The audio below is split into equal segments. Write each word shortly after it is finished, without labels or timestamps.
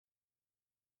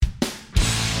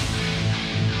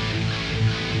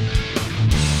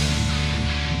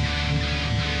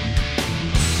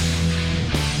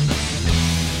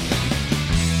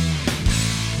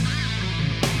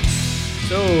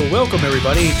Welcome,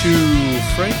 everybody, to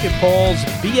Frank and Paul's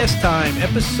BS Time,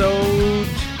 episode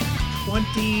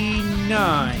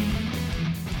 29.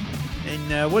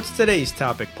 And what's today's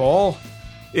topic, Paul?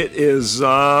 It is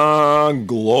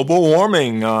global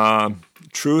warming,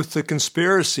 truth to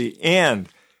conspiracy. And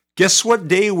guess what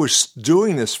day we're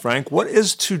doing this, Frank? What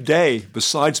is today,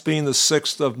 besides being the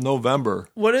 6th of November?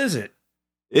 What is it?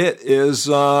 It is,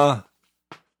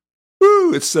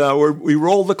 we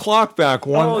roll the clock back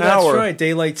 1 hour. Oh, that's right,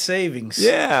 daylight savings.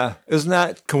 Yeah. Isn't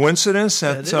that coincidence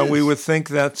that we would think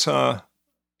that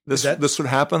this would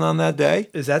happen on that day?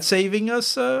 Is that saving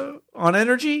us on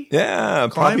energy? Yeah.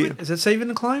 Climate? Probably. Is it saving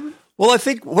the climate? Well, I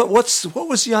think what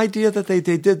was the idea that they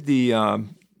did the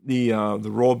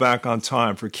rollback on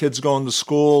time for kids going to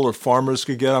school or farmers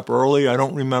could get up early? I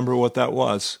don't remember what that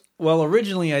was. Well,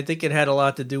 originally, I think it had a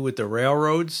lot to do with the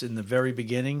railroads in the very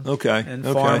beginning. Okay. And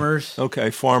farmers.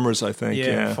 Okay, farmers, I think.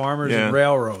 Yeah, farmers and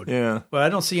railroad. Yeah. But I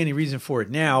don't see any reason for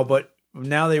it now, but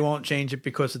now they won't change it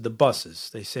because of the buses.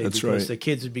 They say That's because right. the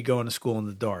kids would be going to school in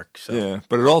the dark. So. Yeah,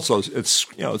 but it also it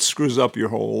screws up your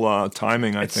whole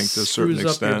timing, I think, to a certain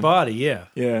extent. It screws up your body, yeah.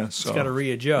 Yeah, so it's got to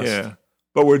readjust. Yeah.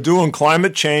 But we're doing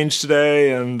climate change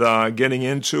today and getting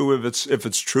into if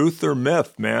it's truth or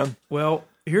myth, man. Well,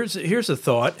 here's a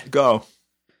thought. Go.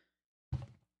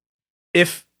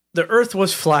 If the Earth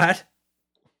was flat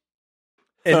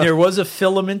and there was a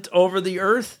filament over the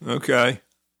Earth, okay,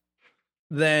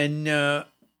 then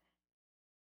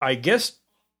I guess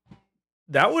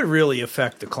that would really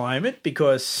affect the climate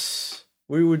because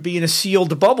we would be in a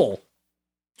sealed bubble.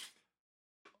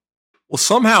 Well,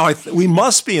 somehow we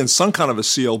must be in some kind of a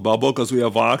sealed bubble because we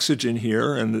have oxygen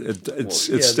here and it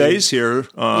stays here.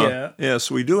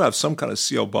 So we do have some kind of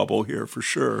sealed bubble here for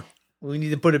sure. We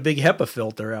need to put a big HEPA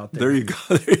filter out there. There you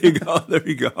go. There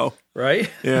you go. Right?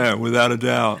 Yeah, without a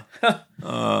doubt.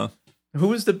 Who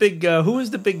was the big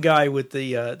guy with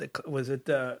the was it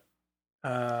who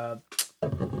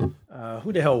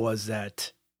the hell was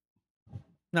that?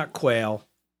 Not Quayle,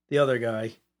 the other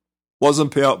guy.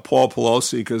 Wasn't Paul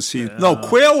Pelosi because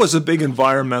Quayle was a big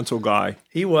environmental guy.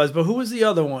 He was, but who was the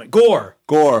other one? Gore.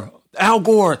 Al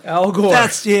Gore.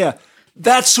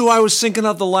 That's who I was thinking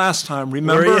of the last time.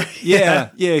 Remember?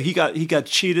 Yeah. He got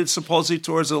cheated supposedly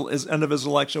towards the end of his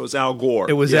election. It was Al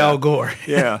Gore. It was Al Gore.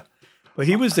 Yeah. But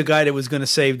he was the guy that was going to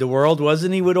save the world,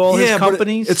 wasn't he? With all his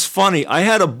companies. It's funny. I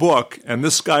had a book, and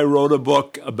this guy wrote a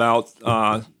book about.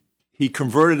 He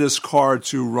converted his car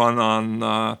to run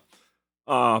on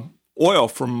oil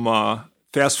from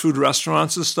fast food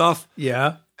restaurants and stuff.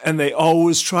 Yeah. And he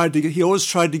always tried to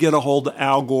get a hold of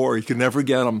Al Gore. He could never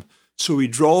get him. So he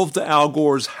drove to Al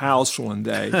Gore's house one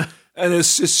day, and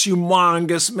it's this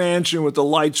humongous mansion with the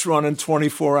lights running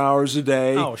 24 hours a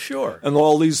day. Oh, sure. And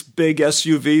all these big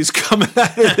SUVs coming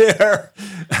out of there.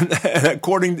 and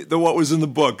according to what was in the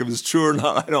book, if it's true or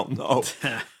not, I don't know.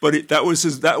 But that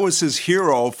was his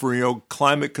hero for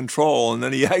climate control. And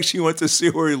then he actually went to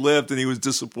see where he lived, and he was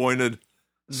disappointed.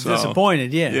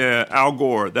 Disappointed, yeah. Yeah, Al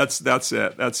Gore. That's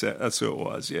it. That's who it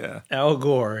was. Yeah, Al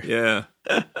Gore. Yeah.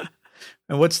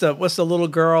 And what's the little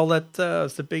girl that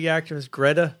was the big actress?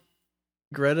 Greta,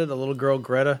 the little girl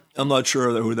Greta. I'm not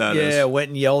sure who that is. Yeah, went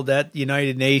and yelled at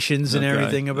United Nations and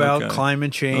everything about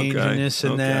climate change and this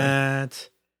and that.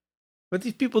 What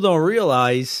these people don't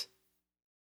realize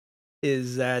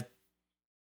is that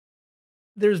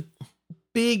there's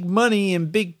big money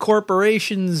and big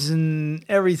corporations and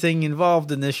everything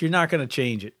involved in this. You're not going to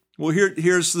change it. Well,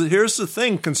 here's the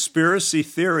thing. Conspiracy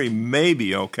theory,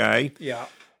 maybe, okay? Yeah.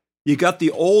 You got the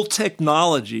old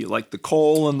technology, like the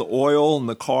coal and the oil and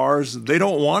the cars. They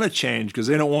don't want to change because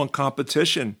they don't want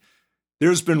competition.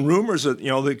 There's been rumors that,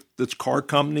 the car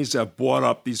companies have bought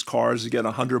up these cars to get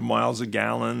 100 miles a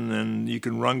gallon, and you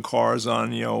can run cars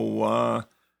on,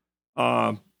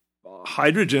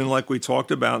 hydrogen like we talked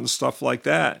about and stuff like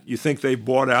that. You think they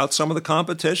bought out some of the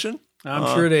competition?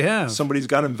 I'm sure they have. Somebody's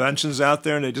got inventions out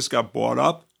there and they just got bought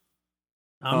up?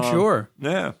 I'm sure.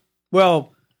 Yeah.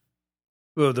 Well,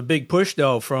 the big push,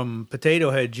 though, from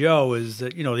Potato Head Joe is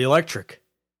that, the electric.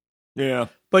 Yeah.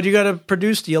 But you got to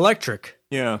produce the electric.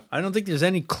 Yeah. I don't think there's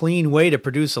any clean way to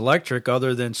produce electric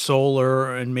other than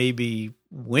solar and maybe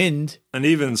wind. And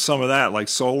even some of that, like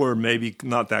solar, maybe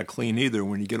not that clean either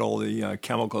when you get all the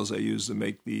chemicals they use to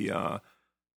make the and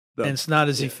it's not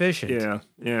as efficient.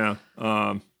 Yeah.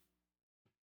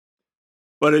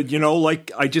 But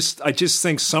I just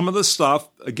think some of the stuff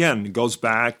again goes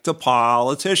back to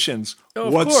politicians.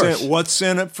 Of course. What's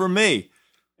in it for me?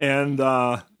 And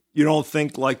you don't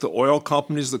think like the oil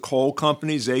companies, the coal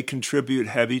companies, they contribute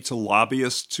heavy to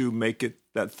lobbyists to make it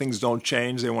that things don't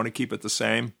change. They want to keep it the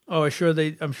same. Oh, I'm sure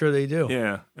they do.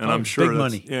 Yeah, and I'm sure big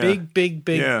money,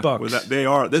 big bucks. They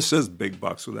are. This is big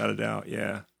bucks without a doubt.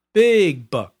 Yeah, big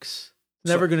bucks.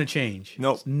 Never going to change.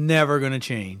 Nope. It's never going to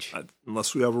change.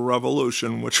 Unless we have a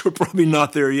revolution, which we're probably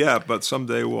not there yet, but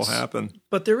someday will happen.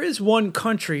 But there is one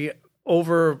country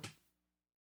over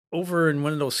in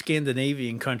one of those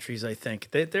Scandinavian countries, I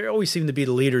think. They always seem to be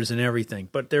the leaders in everything.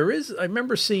 But I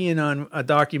remember seeing on a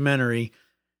documentary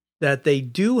that they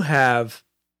do have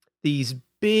these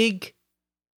big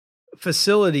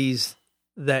facilities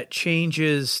that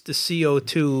changes the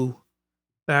CO2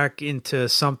 back into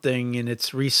something, and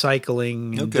it's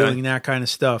recycling and doing that kind of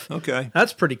stuff. Okay.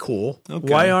 That's pretty cool.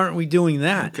 Okay. Why aren't we doing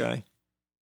that? Okay.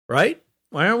 Right?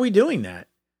 Why aren't we doing that?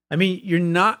 I mean, you're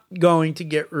not going to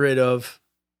get rid of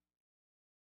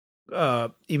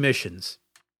emissions.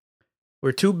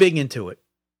 We're too big into it.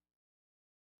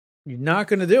 You're not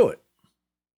going to do it.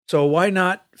 So why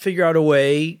not figure out a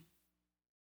way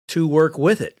to work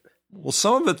with it? Well,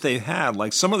 some of it they had,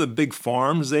 like some of the big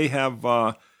farms, they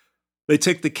have... They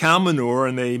take the cow manure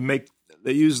and they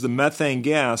use the methane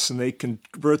gas, and they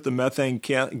convert the methane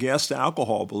gas to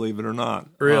alcohol, believe it or not.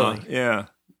 Really? Yeah.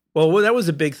 Well, that was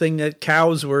a big thing, that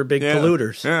cows were big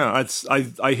polluters. Yeah,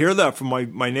 I hear that from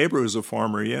my neighbor who's a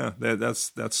farmer. Yeah, that's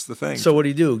the thing. So what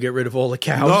do? Get rid of all the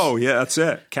cows? No, yeah, that's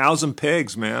it. Cows and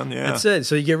pigs, man. Yeah, that's it.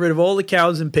 So you get rid of all the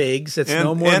cows and pigs. That's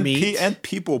no more meat. And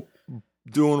people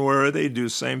doing where they do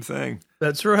same thing.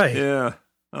 That's right.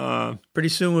 Yeah. Pretty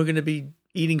soon we're going to be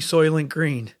eating Soylent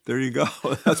Green. There you go.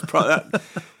 That's probably that.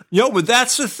 But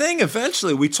that's the thing.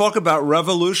 Eventually, we talk about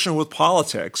revolution with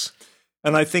politics,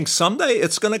 and I think someday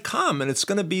it's going to come, and it's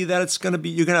going to be you're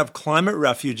going to have climate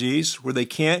refugees where they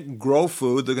can't grow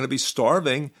food, they're going to be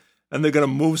starving, and they're going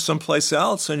to move someplace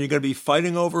else, and you're going to be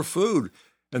fighting over food.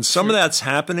 And some of that's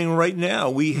happening right now.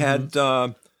 We had,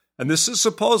 and this is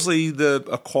supposedly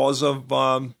a cause of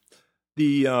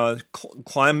the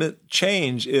climate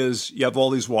change is you have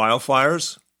all these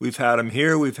wildfires. We've had them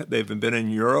here. They've been in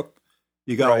Europe.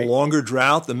 You got a longer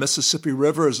drought. The Mississippi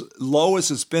River is low as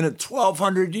it's been in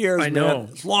 1,200 years. I know. Man.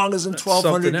 As long as in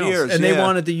 1,200 years. And they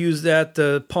wanted to use that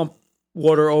to pump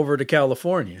water over to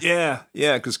California. Yeah,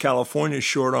 because California's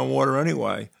short on water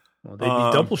anyway. Well, they'd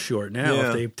be double short now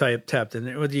if they tapped in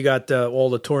there. You got all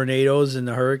the tornadoes and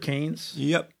the hurricanes.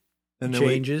 Yep. And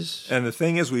changes. And the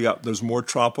thing is, there's more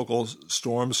tropical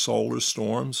storms, solar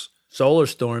storms. Solar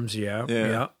storms,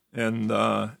 yeah. And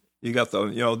you got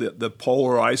the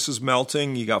polar ice is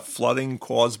melting. You got flooding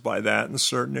caused by that in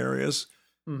certain areas,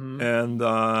 and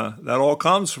that all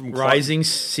comes from rising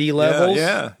sea levels.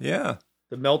 Yeah.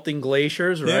 The melting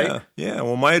glaciers, right? Yeah.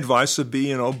 Well, my advice would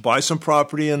be, buy some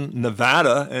property in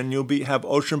Nevada, and you'll have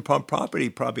ocean pump property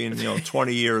probably in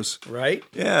 20 years. Right.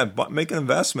 Yeah, but make an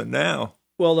investment now.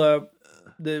 Well,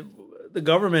 the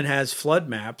government has flood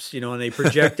maps, and they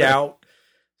project out.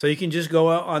 So you can just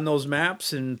go out on those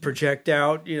maps and project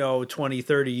out, 20,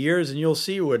 30 years, and you'll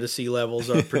see where the sea levels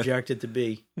are projected to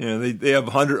be. Yeah, they have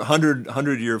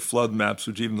 100-year flood maps,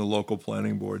 which even the local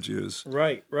planning boards use.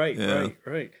 Right.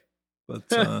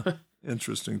 But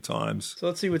interesting times. So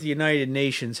let's see what the United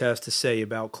Nations has to say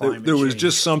about climate change. There was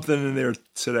just something in there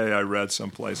today I read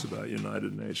someplace about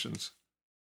United Nations.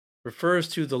 Refers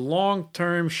to the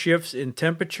long-term shifts in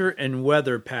temperature and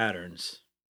weather patterns.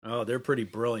 Oh, they're pretty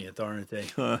brilliant, aren't they?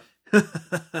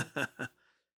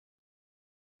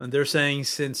 And they're saying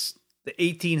since the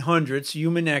 1800s,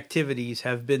 human activities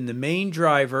have been the main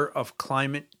driver of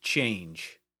climate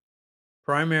change,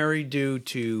 primarily due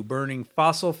to burning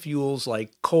fossil fuels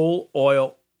like coal,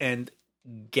 oil, and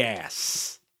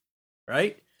gas.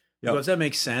 Right? Yep. Because that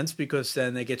makes sense, because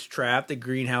then it gets trapped, the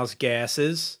greenhouse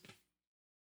gases.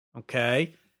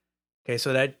 Okay,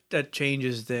 so that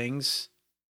changes things.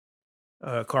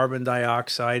 Carbon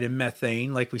dioxide and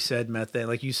methane, like you said, methane,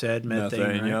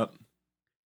 right? Yep.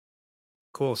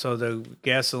 Cool. So the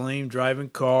gasoline driving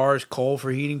cars, coal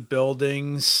for heating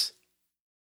buildings.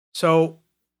 So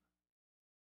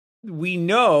we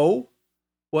know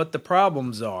what the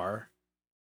problems are,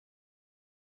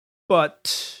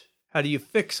 but how do you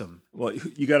fix them? Well,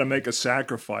 you got to make a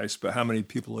sacrifice, but how many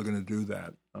people are going to do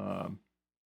that?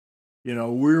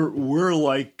 We're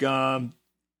like,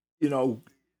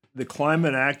 the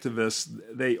climate activists,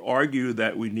 they argue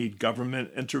that we need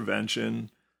government intervention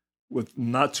with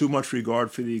not too much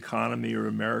regard for the economy or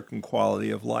American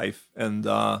quality of life. And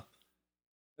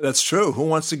that's true. Who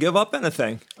wants to give up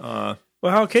anything? Well,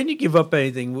 how can you give up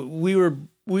anything? We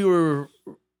were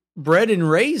bred and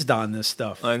raised on this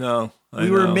stuff. I know. We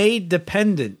were made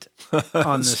dependent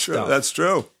on this stuff. That's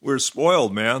true. We're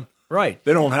spoiled, man. Right.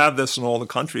 They don't have this in all the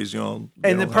countries, you know.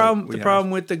 And the problem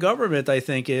with the government, I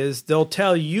think, is they'll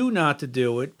tell you not to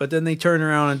do it, but then they turn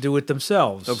around and do it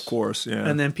themselves. Of course, yeah.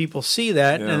 And then people see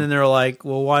that, and then they're like,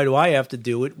 well, why do I have to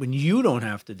do it when you don't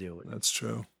have to do it? That's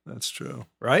true. That's true.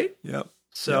 Right? Yep.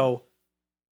 So,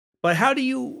 but how do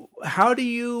you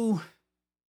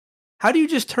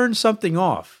just turn something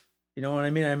off? You know what I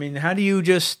mean? I mean, how do you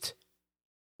just,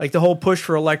 like the whole push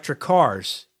for electric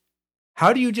cars,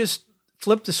 how do you just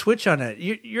flip the switch on it?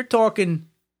 You're talking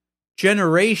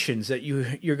generations that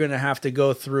you're going to have to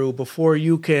go through before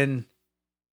you can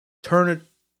turn it,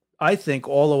 I think,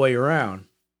 all the way around.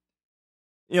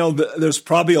 You know, there's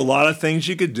probably a lot of things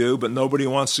you could do, but nobody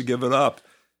wants to give it up.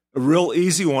 A real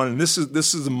easy one, and this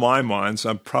is in my mind, so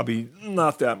I'm probably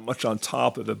not that much on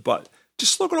top of it, but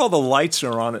just look at all the lights that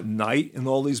are on at night in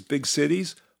all these big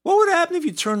cities. What would happen if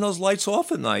you turned those lights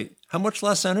off at night? How much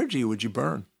less energy would you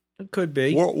burn? It could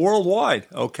be. Worldwide,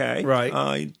 okay?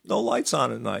 Right. No lights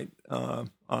on at night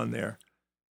on there.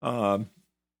 One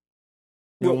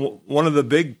of the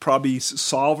big probably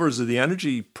solvers of the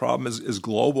energy problem is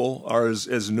global, or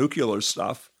is nuclear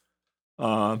stuff.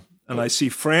 And I see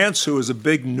France, who is a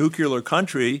big nuclear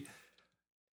country,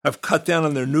 have cut down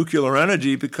on their nuclear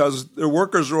energy because their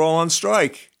workers are all on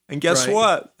strike. And guess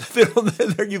what?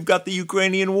 You've got the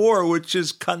Ukrainian war, which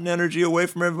is cutting energy away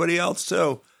from everybody else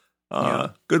too.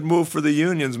 Good move for the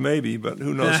unions, maybe, but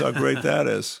who knows how great that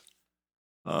is.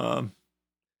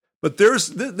 But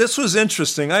this was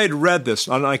interesting. I had read this,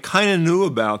 and I kind of knew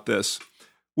about this.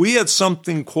 We had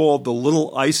something called the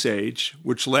Little Ice Age,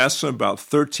 which lasted about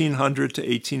 1300 to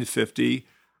 1850,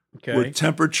 where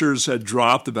temperatures had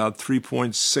dropped about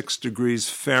 3.6 degrees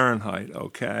Fahrenheit,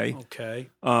 okay? Okay.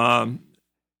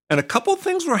 And a couple of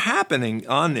things were happening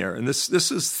on there, and this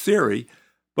is theory,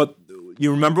 but you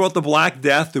remember what the Black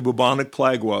Death, the bubonic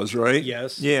plague was, right?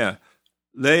 Yes. Yeah.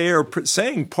 They are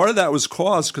saying part of that was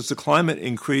caused because the climate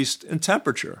increased in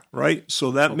temperature, right?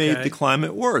 So that made the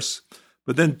climate worse.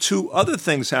 But then two other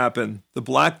things happened. The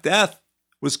Black Death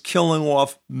was killing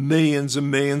off millions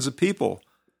and millions of people.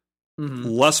 Mm-hmm.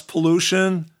 Less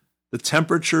pollution, the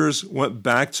temperatures went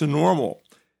back to normal.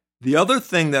 The other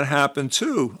thing that happened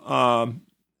too, the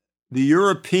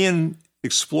European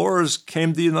explorers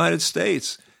came to the United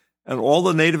States, and all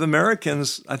the Native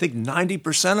Americans, I think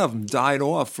 90% of them died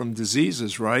off from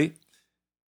diseases, right?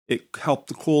 It helped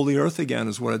to cool the earth again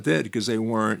is what it did, because they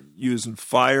weren't using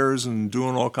fires and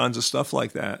doing all kinds of stuff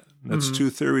like that. And that's two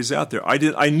theories out there.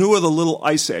 I knew of the Little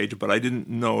Ice Age, but I didn't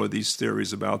know of these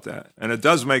theories about that. And it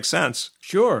does make sense.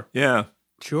 Sure. Yeah.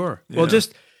 Sure. Yeah. Well,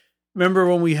 just remember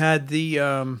when we had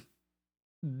the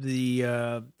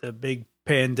big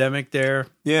pandemic there?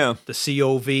 Yeah. The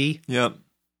COVID. Yeah.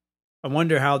 I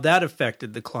wonder how that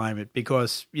affected the climate,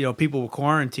 because, you know, people were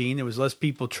quarantined. There was less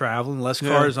people traveling, less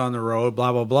cars on the road,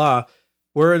 blah, blah, blah.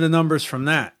 Where are the numbers from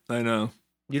that? I know.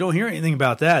 You don't hear anything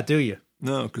about that, do you?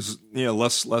 No, because,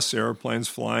 less airplanes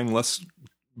flying, less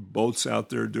boats out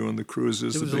there doing the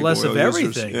cruises. There was less of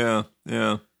everything. Yeah,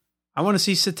 yeah. I want to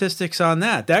see statistics on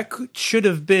that. That should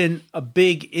have been a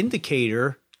big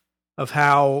indicator of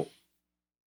how,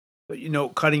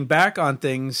 cutting back on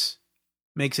things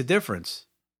makes a difference.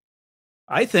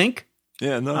 I think.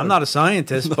 Yeah, no. I'm not a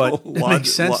scientist, but it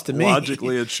makes sense to me.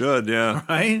 Logically, it should, yeah.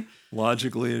 Right?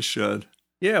 Logically, it should.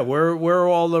 Yeah, where are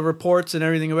all the reports and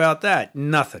everything about that?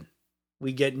 Nothing.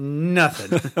 We get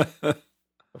nothing.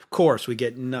 Of course, we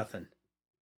get nothing.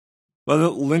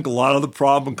 Well, I think a lot of the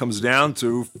problem comes down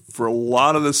to, for a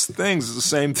lot of these things, it's the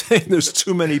same thing. There's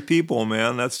too many people,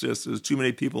 man. There's too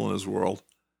many people in this world.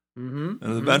 Mm-hmm.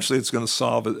 And eventually it's going to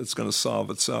solve it. It's going to solve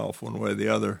itself one way or the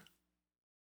other.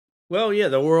 Well, yeah,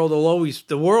 the world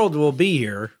will be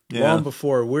here long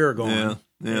before we're gone.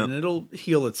 Yeah. And it'll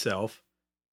heal itself.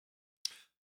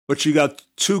 But you got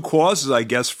two causes, I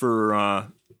guess,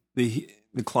 for the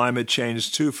climate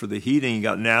change too. For the heating, you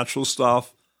got natural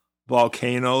stuff,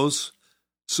 volcanoes,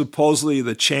 supposedly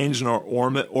the change in our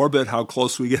orbit, how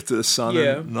close we get to the sun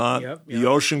and not, the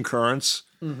ocean currents,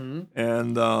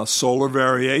 and solar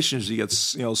variations. You get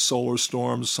solar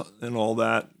storms and all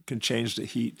that can change the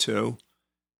heat too.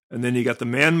 And then you got the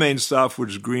man-made stuff, which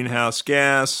is greenhouse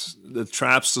gas that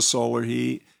traps the solar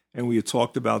heat. And we had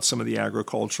talked about some of the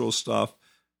agricultural stuff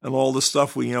and all the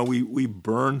stuff we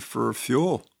burn for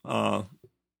fuel,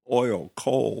 oil,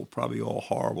 coal, probably all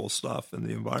horrible stuff in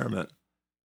the environment.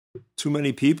 Too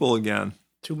many people again.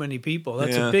 Too many people.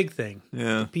 That's a big thing.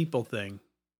 Yeah. The people thing.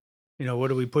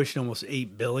 What are we pushing? Almost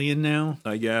 8 billion now?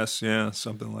 I guess, yeah,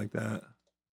 something like that.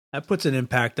 That puts an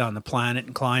impact on the planet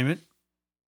and climate.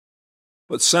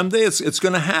 But someday it's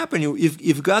going to happen.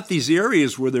 You've got these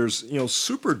areas where there's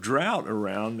super drought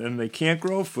around and they can't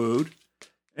grow food.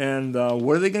 And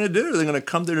what are they going to do? They're going to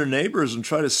come to their neighbors and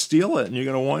try to steal it, and you're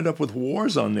going to wind up with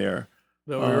wars on there.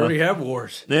 But we already have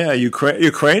wars. Yeah,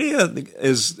 Ukraine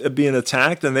is being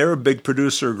attacked, and they're a big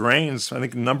producer of grains. I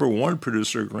think number one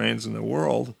producer of grains in the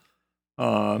world.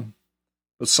 But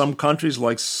some countries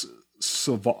like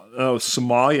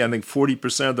Somalia, I think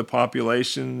 40% of the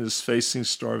population is facing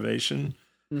starvation.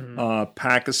 Mm-hmm.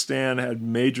 Pakistan had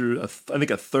I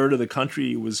think a third of the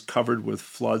country was covered with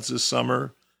floods this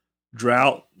summer.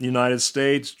 Drought in the United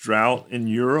States, drought in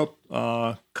Europe,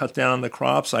 cut down the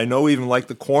crops. I know even like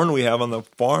the corn we have on the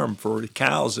farm for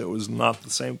cows, it was not the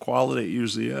same quality it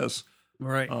usually is.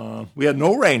 Right. We had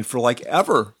no rain for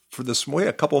ever for this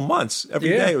a couple of months. Every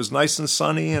day it was nice and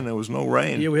sunny and there was no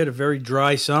rain. Yeah, we had a very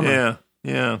dry summer.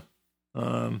 Yeah.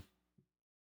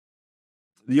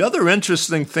 The other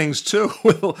interesting things too,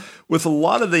 with a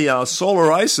lot of the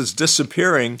solar ice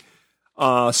disappearing,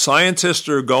 scientists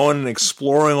are going and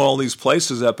exploring all these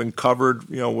places that have been covered,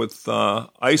 with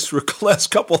ice for the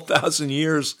last couple thousand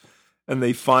years, and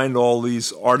they find all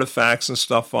these artifacts and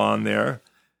stuff on there.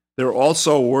 They're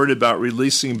also worried about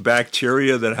releasing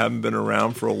bacteria that haven't been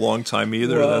around for a long time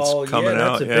either. Well, that's coming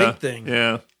out. That's a big thing.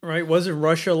 Yeah. Right? Wasn't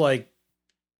Russia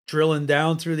drilling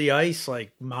down through the ice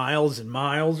miles and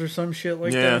miles or some shit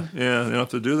like that? Yeah. They don't have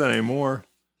to do that anymore.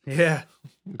 Yeah.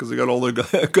 Because they got all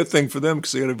the good thing for them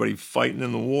because they got everybody fighting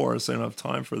in the war, so they don't have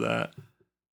time for that.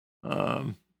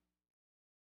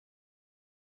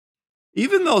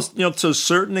 Even though, to a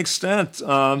certain extent,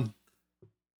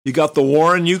 you got the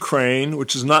war in Ukraine,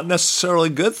 which is not necessarily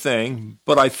a good thing,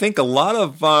 but I think a lot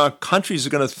of countries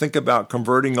are going to think about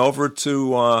converting over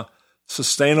to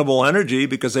sustainable energy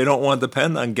because they don't want to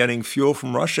depend on getting fuel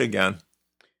from Russia again.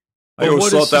 I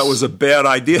always thought that was a bad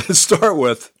idea to start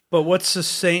with. But what's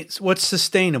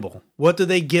sustainable? What do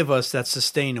they give us that's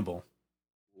sustainable?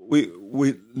 We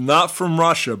not from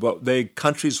Russia, but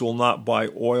countries will not buy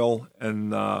oil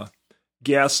and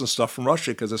gas and stuff from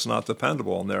Russia because it's not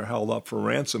dependable, and they're held up for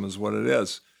ransom, is what it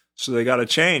is. So they got to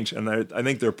change, and I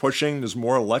think they're pushing. There's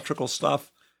more electrical stuff,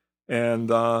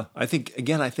 and I think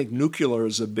nuclear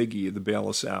is a biggie to bail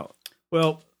us out.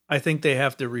 Well, I think they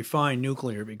have to refine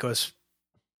nuclear because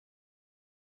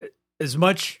as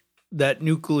much that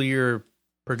nuclear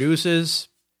produces,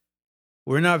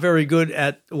 we're not very good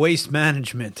at waste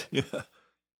management. Yeah.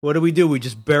 What do? We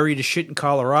just bury the shit in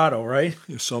Colorado, right?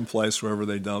 Someplace wherever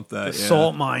they dump that.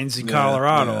 Salt mines in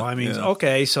Colorado. Yeah, I mean,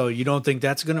 okay, so you don't think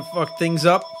that's going to fuck things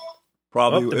up?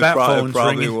 Probably, the bat phone's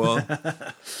probably ringing. Will.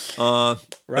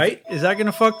 Right? Is that going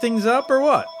to fuck things up or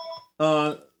what?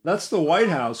 That's the White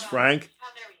House, Frank.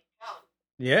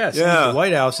 Yes, the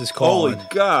White House is calling. Holy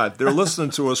God, they're listening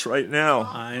to us right now.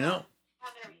 I know.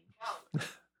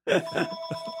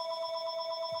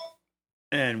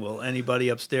 And will anybody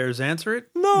upstairs answer it?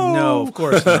 No, of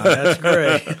course not. That's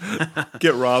great.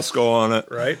 Get Roscoe on it.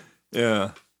 Right?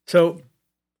 Yeah. So,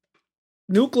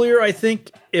 nuclear, I think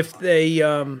if they,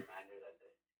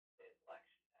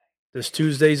 this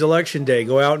Tuesday's election day,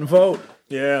 go out and vote.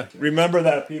 Yeah, remember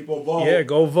that, people. Vote. Yeah,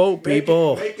 go vote,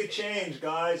 people. Make a change,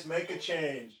 guys. Make a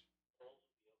change.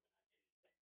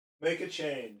 Make a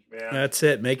change, man. That's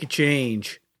it. Make a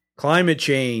change. Climate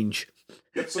change.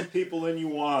 Get some people in you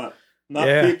want,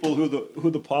 not people who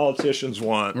the politicians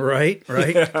want. Right.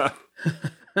 Yeah.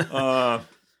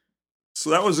 So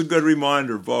that was a good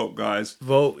reminder. Vote, guys.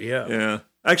 Vote. Yeah. Yeah.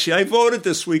 Actually, I voted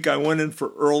this week. I went in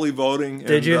for early voting.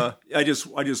 Did you? I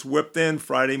just whipped in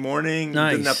Friday morning.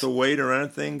 Nice. Didn't have to wait or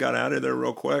anything. Got out of there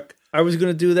real quick. I was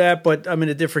going to do that, but I'm in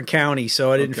a different county,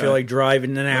 so I didn't feel like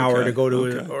driving an hour to go to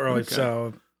it.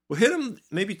 So, well, hit them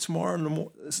maybe tomorrow in the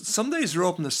morning. Some days they're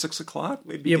open to 6:00.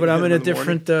 Maybe. Yeah, but I'm in a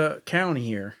different county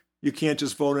here. You can't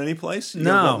just vote any place. You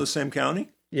no, vote in the same county.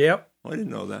 Yep. Oh, I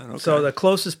didn't know that. Okay. So the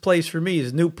closest place for me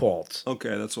is New Paltz.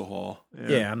 Okay, that's a haul.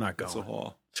 Yeah, I'm not going. That's a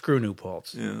haul. Screw New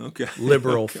Paltz. Yeah, okay.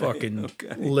 Liberal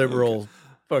liberal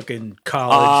fucking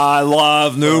college. I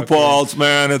love New Paltz,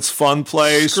 man. It's a fun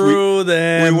place. Screw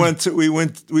them. We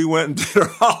went and did our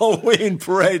Halloween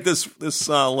parade this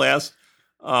last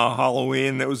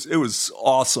Halloween. It was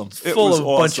awesome. It full was of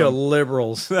a bunch of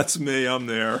liberals. That's me. I'm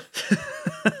there.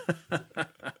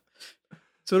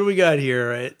 So what do we got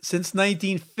here? Since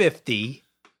 1950,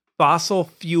 fossil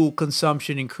fuel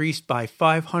consumption increased by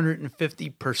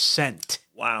 550%.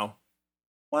 Wow.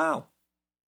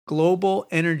 Global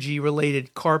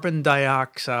energy-related carbon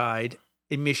dioxide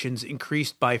emissions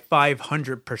increased by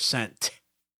 500%.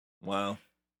 Wow.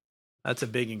 That's a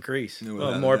big increase.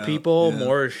 Well, more people,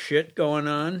 more shit going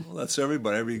on. Well, that's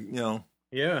everybody.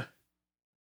 Yeah.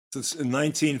 Since in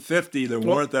 1950, there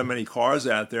weren't that many cars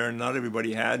out there, and not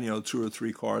everybody had, 2 or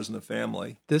 3 cars in the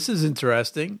family. This is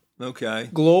interesting. Okay.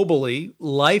 Globally,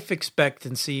 life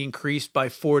expectancy increased by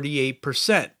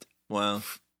 48%. Wow.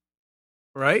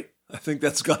 Right? I think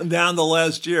that's gone down the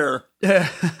last year.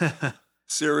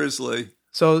 Seriously.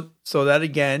 So that,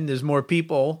 again, there's more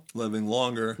people living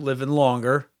longer,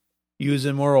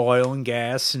 using more oil and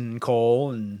gas and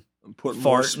coal and putting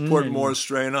more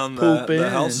strain on the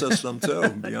health system too. To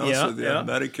be honest with you,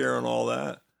 Medicare and all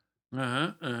that.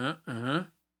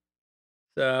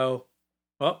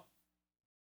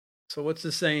 So what's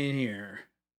the saying here?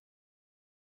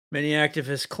 Many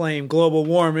activists claim global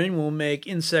warming will make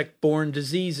insect-borne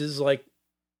diseases like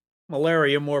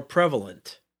malaria more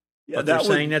prevalent. Yeah, but they're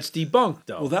saying that's debunked,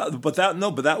 though. Well,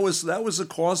 that was the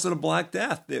cause of the Black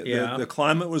Death. The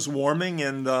climate was warming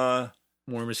and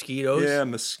more mosquitoes. Yeah,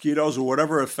 mosquitoes or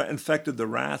whatever infected the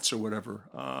rats or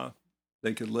whatever.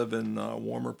 They could live in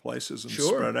warmer places and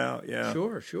spread out. Yeah,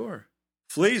 sure.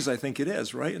 Fleas, I think it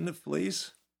is, right? In the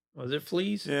fleas. Was it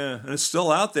fleas? Yeah, and it's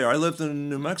still out there. I lived in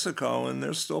New Mexico, and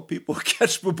there's still people who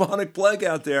catch bubonic plague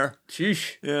out there.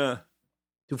 Sheesh. Yeah.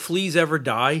 Do fleas ever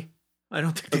die? I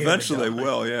don't think eventually they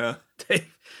will. Yeah.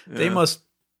 They must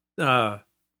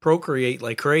procreate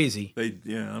like crazy.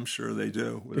 I'm sure they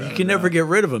do. You can never get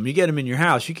rid of them. You get them in your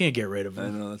house, you can't get rid of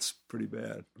them. I know, that's pretty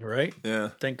bad. Right? Yeah.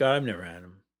 Thank God I've never had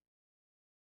them.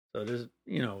 So there's,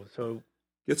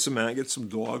 get some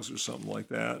dogs or something like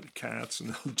that, cats,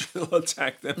 and they'll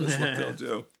attack them. Is what they'll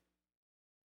do.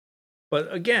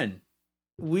 But again,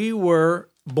 we were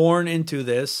born into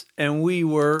this, and we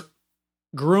were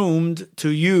groomed to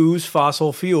use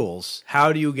fossil fuels.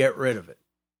 How do you get rid of it?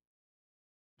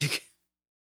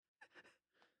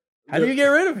 How do you get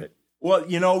rid of it? Well,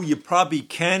 you probably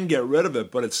can get rid of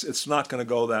it, but it's not going to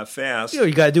go that fast.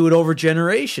 You got to do it over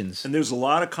generations. And there's a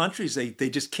lot of countries, they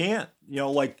just can't.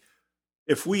 Like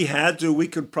if we had to, we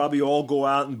could probably all go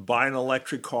out and buy an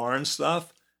electric car and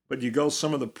stuff. But you go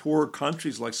some of the poorer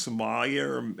countries like Somalia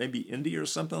or maybe India or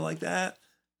something like that,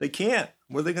 they can't.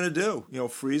 What are they going to do?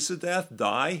 Freeze to death,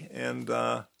 die? And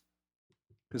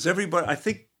because everybody, I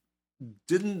think,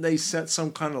 didn't they set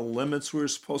some kind of limits we were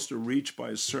supposed to reach by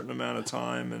a certain amount of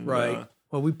time? And right.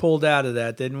 Well, we pulled out of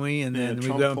that, didn't we? And then we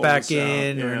went back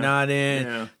in or not in.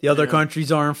 Yeah. The other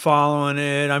countries aren't following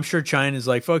it. I'm sure China's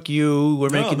like, fuck you. We're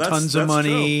making tons of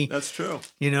money. True. That's true.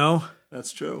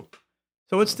 That's true.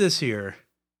 So what's this here?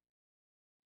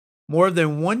 More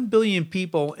than 1 billion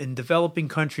people in developing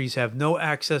countries have no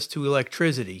access to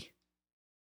electricity.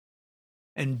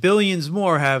 And billions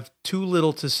more have too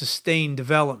little to sustain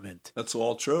development. That's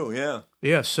all true, yeah.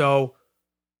 Yeah, so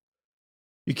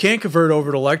you can't convert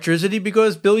over to electricity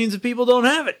because billions of people don't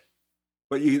have it.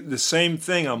 But the same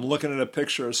thing, I'm looking at a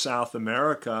picture of South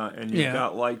America, and you've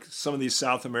got like some of these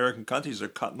South American countries are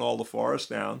cutting all the forest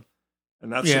down.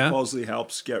 And that supposedly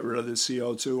helps get rid of the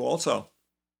CO2 also.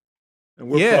 And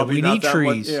we need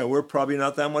trees. We're probably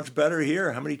not that much better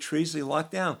here. How many trees they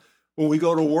lock down? When we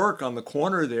go to work on the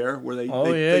corner there, where they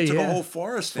took a whole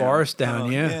forest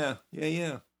down.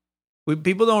 Yeah.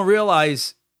 People don't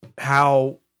realize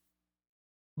how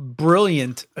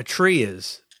brilliant a tree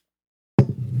is.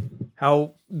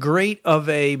 How great of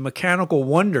a mechanical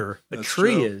wonder a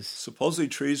tree is. Supposedly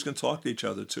trees can talk to each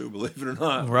other too, believe it or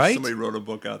not. Right? Somebody wrote a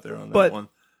book out there on that one.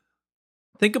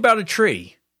 Think about a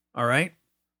tree, all right?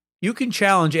 You can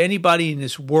challenge anybody in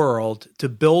this world to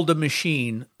build a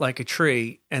machine like a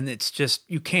tree, and it's just,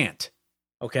 you can't,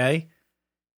 okay?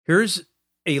 Here's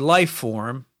a life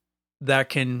form that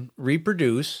can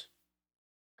reproduce,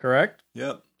 correct?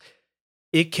 Yep.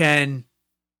 It can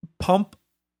pump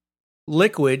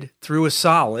liquid through a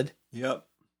solid. Yep.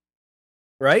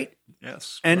 Right?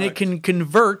 Yes. And correct. It can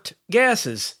convert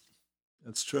gases.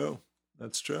 That's true.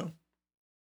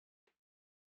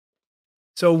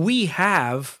 So we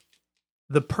have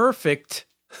the perfect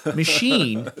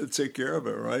machine. Take care of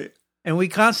it, right? And we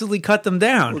constantly cut them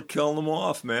down. We're killing them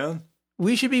off, man.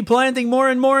 We should be planting more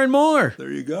and more and more. There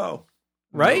you go.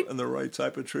 Right? And the right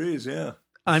type of trees, yeah.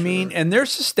 I mean, and they're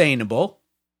sustainable.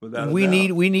 Without a we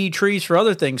doubt. need trees for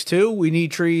other things too. We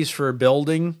need trees for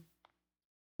building.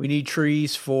 We need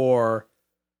trees for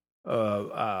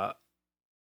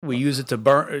we use it to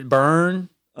burn.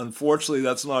 Unfortunately,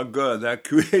 that's not good. That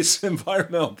creates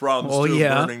environmental problems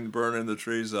too. Burning the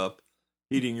trees up,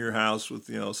 heating your house with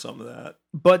some of that.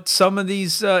 But some of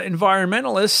these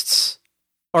environmentalists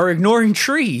are ignoring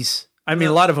trees. I mean,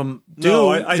 a lot of them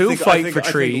fight for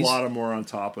trees. I think a lot of them are on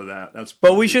top of that.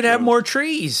 But we should have more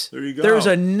trees. There you go. There's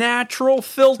a natural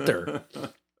filter,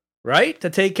 right, to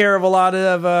take care of a lot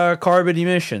of carbon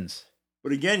emissions.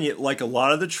 But again, like a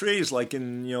lot of the trees, like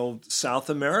in South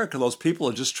America, those people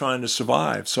are just trying to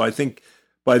survive. So I think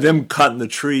by them cutting the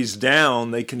trees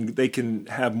down, they can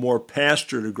have more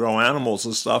pasture to grow animals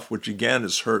and stuff, which again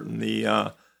is hurting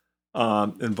the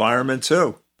environment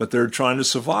too. But they're trying to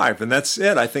survive, and that's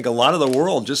it. I think a lot of the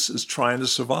world just is trying to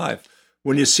survive.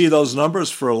 When you see those numbers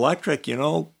for electric,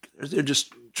 they're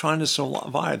just trying to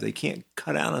survive. They can't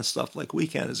cut out on stuff like we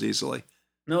can as easily.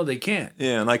 No, they can't.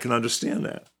 Yeah, and I can understand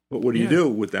that. But what do you do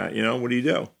with that? What do you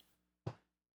do?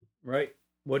 Right.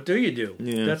 What do you do?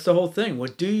 Yeah. That's the whole thing.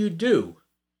 What do you do?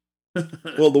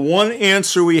 Well, the one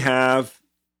answer we have,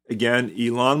 again,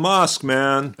 Elon Musk,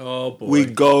 man. Oh, boy. We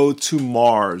go to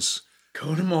Mars.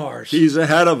 Go to Mars. He's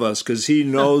ahead of us because he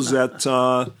knows that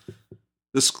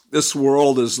this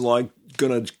world is like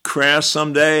going to crash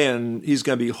someday, and he's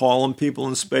going to be hauling people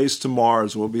in space to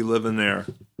Mars. We'll be living there.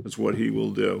 That's what he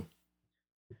will do.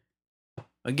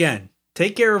 Again,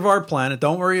 take care of our planet.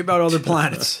 Don't worry about other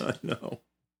planets. I know.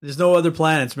 There's no other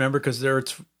planets, remember, because the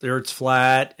Earth's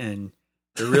flat and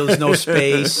there really is no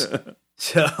space.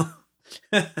 So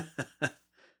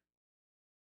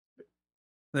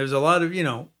there's a lot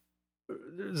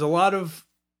of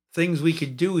things we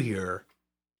could do here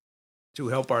to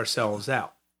help ourselves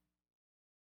out.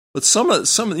 But some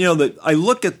that I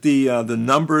look at the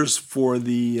numbers for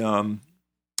the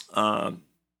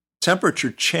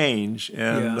temperature change,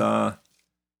 and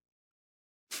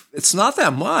it's not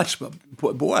that much, but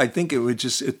boy, I think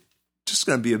it's just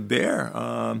going to be a bear.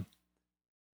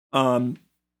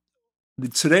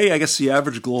 Today, I guess the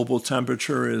average global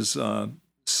temperature is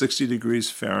 60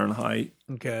 degrees Fahrenheit.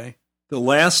 Okay. The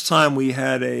last time we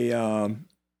had a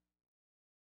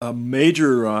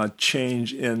major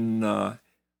change in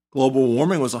global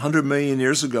warming was 100 million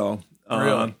years ago.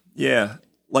 Really? Yeah.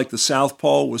 Like the South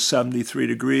Pole was 73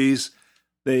 degrees.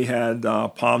 They had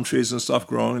palm trees and stuff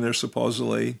growing there,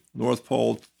 supposedly. North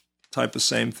Pole, type of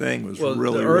same thing. It was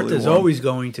really, the Earth really is warm. always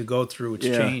going to go through its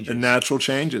changes. And natural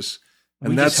changes.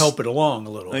 And we just help it along a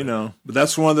little bit. I know. But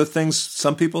that's one of the things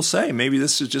some people say. Maybe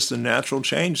this is just a natural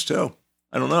change, too.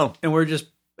 I don't know. And we're just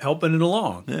helping it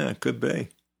along. Yeah, it could be.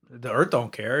 The Earth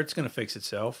don't care. It's going to fix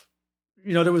itself.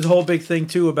 There was a whole big thing,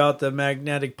 too, about the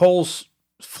magnetic poles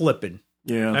flipping.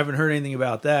 Yeah. I haven't heard anything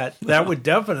about that. That would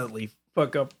definitely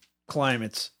fuck up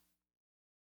climates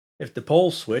if the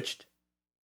poles switched.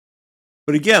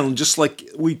 But again, just like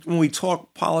when we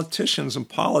talk politicians and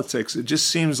politics, it just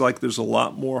seems like there's a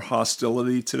lot more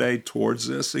hostility today towards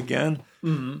this again.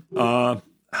 Mm-hmm.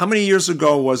 How many years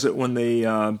ago was it when they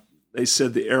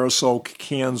said the aerosol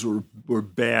cans were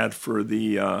bad for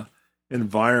the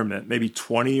environment? Maybe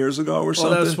 20 years ago or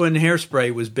something? Well, that's when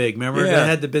hairspray was big. Remember? Yeah. That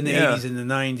had to have been the 80s and the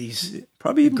 90s.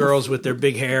 Probably even girls with their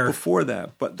big hair. Before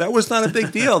that. But that was not a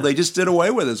big deal. They just did away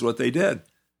with it is what they did.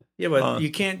 Yeah, but you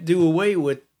can't do away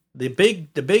with the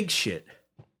big shit.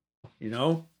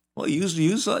 Well,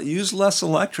 use less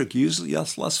electric.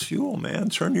 Use less fuel, man.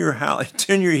 Turn your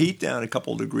heat down a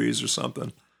couple degrees or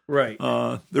something. Right.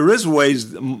 There is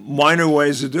minor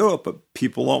ways to do it, but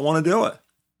people don't want to do it.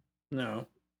 No.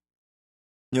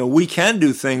 We can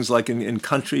do things like in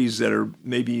countries that are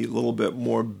maybe a little bit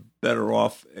more better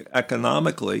off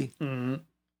economically. Mm-hmm.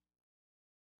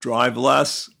 Drive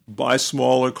less, buy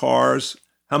smaller cars.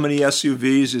 How many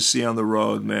SUVs you see on the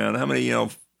road, man? How many,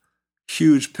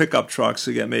 huge pickup trucks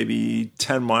that get maybe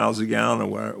 10 miles a gallon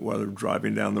while they're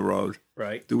driving down the road?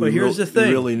 Right. But here's the thing. Do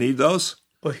we really need those?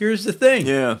 But here's the thing.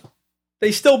 Yeah.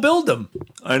 They still build them.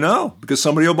 I know, because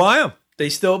somebody will buy them. They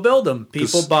still build them.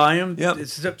 People buy them.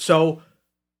 Yep. So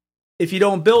if you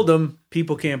don't build them,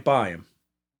 people can't buy them.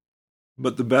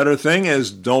 But the better thing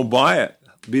is don't buy it.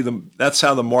 That's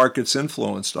how the market's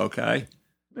influenced, okay?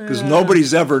 Because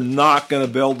nobody's ever not going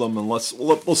to build them unless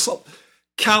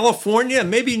California,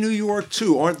 maybe New York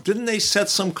too. Didn't they set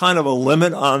some kind of a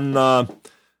limit on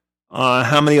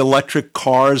how many electric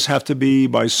cars have to be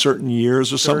by certain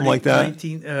years or something like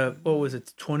that? What was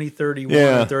it? 2031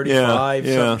 or 35,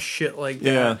 some shit like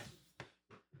that.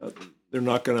 Yeah. They're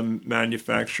not going to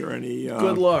manufacture any.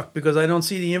 Good luck, because I don't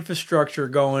see the infrastructure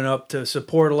going up to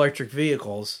support electric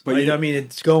vehicles. But I mean,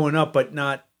 it's going up, but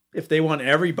not if they want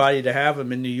everybody to have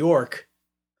them in New York.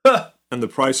 And the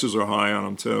prices are high on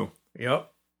them too.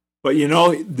 Yep. But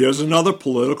there's another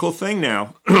political thing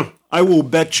now. I will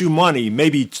bet you money,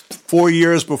 maybe 4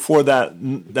 years before that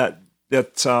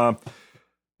the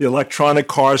electronic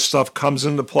car stuff comes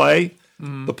into play,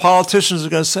 the politicians are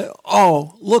going to say,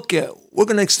 "Oh, we're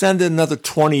going to extend it another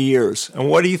 20 years." And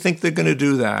what do you think they're going to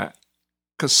do that?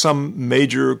 Because some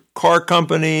major car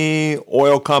company,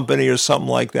 oil company, or something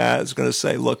like that is going to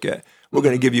say, we're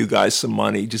going to give you guys some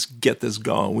money. Just get this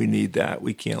going. We need that.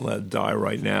 We can't let it die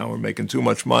right now. We're making too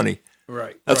much money.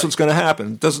 Right. That's what's going to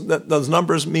happen. Those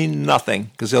numbers mean nothing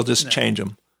because they'll just change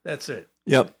them. That's it.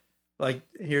 Yep. Like,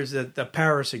 here's the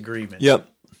Paris Agreement. Yep.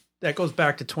 That goes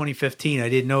back to 2015. I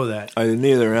didn't know that. I didn't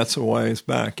either. That's a ways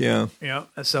back, yeah. Yeah.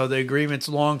 So the agreement's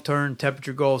long-term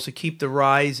temperature goal is to keep the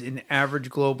rise in average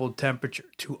global temperature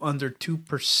to under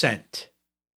 2%.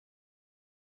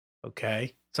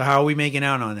 Okay. So how are we making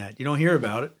out on that? You don't hear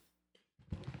about it.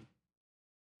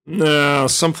 No,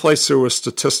 someplace there were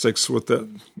statistics with that.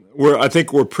 I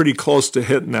think we're pretty close to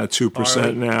hitting that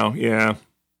 2% now. Yeah.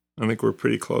 I think we're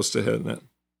pretty close to hitting it.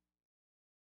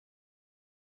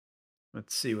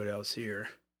 Let's see what else here.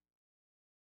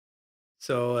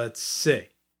 So let's see.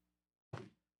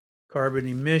 Carbon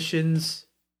emissions.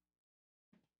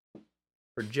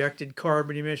 Projected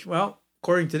carbon emission. Well,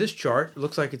 according to this chart, it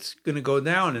looks like it's going to go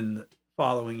down in the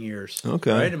following years.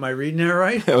 Okay. Right? Am I reading that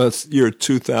right? Yeah, that's year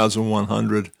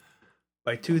 2100.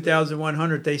 By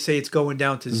 2100, they say it's going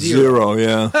down to zero.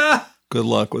 Zero, yeah. Good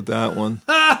luck with that one.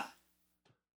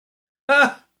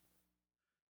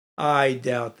 I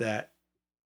doubt that.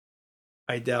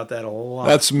 I doubt that a lot.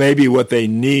 That's maybe what they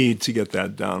need to get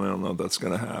that done. I don't know if that's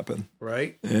going to happen.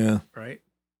 Right? Yeah. Right.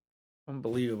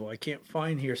 Unbelievable. I can't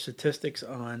find here statistics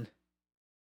on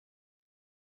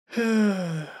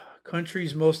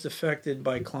countries most affected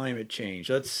by climate change.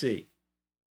 Let's see.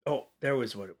 Oh, there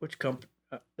was which company?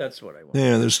 That's what I want.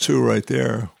 Yeah, there's two right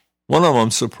there. One of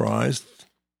them surprised.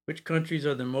 Which countries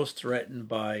are the most threatened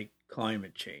by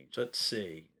climate change? Let's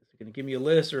see. Is it going to give me a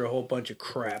list or a whole bunch of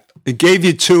crap? It gave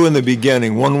you two in the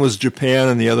beginning. One was Japan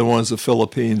and the other one's the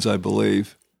Philippines, I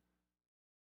believe.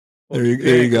 Well,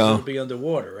 there you go. It'll be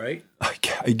underwater, right?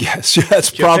 I guess. Yeah, that's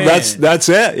probably that's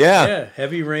it. Yeah. Yeah.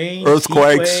 Heavy rain,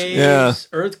 earthquakes. Waves, yeah.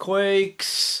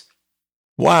 Earthquakes.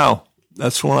 Wow,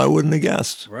 that's one I wouldn't have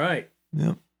guessed. Right.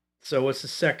 Yeah. So what's the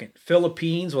second?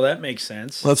 Philippines. Well, that makes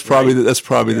sense. That's probably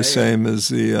the same as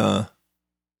the.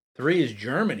 3 is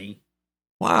Germany.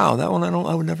 Wow, that one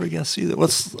I would never guess either.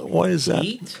 Why is that?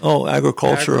 Heat? Oh,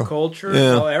 agriculture. Agriculture.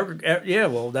 Yeah. Yeah.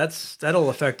 Well, that'll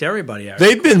affect everybody.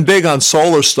 They've been big on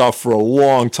solar stuff for a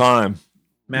long time.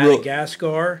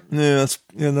 Madagascar. Yeah, that's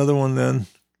another one then.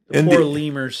 Poor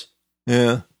lemurs.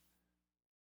 Yeah.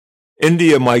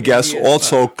 India, my guess,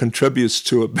 also contributes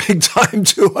to it big time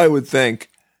too, I would think.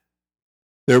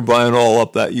 They're buying all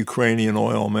up that Ukrainian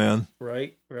oil, man.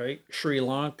 Right. Sri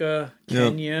Lanka,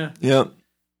 Kenya. Yep.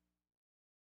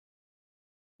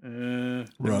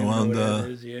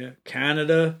 Rwanda.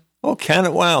 Canada. Oh,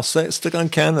 Canada. Wow. Stick on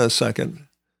Canada a second.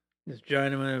 This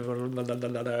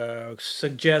gentleman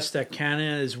suggests that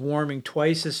Canada is warming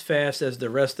twice as fast as the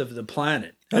rest of the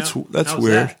planet. That's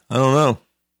weird. I don't know.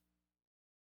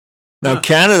 Now,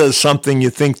 Canada is something you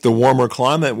think the warmer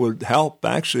climate would help,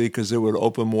 actually, because it would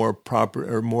open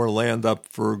more land up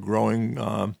for growing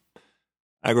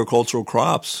agricultural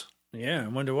crops. Yeah, I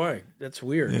wonder why. That's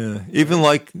weird. Yeah, even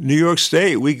like New York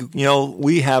State,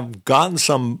 we have gotten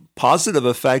some positive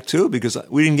effect too because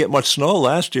we didn't get much snow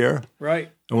last year. Right.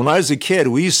 And when I was a kid,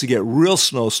 we used to get real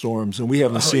snowstorms, and we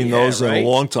haven't seen those in a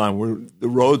long time.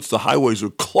 The highways were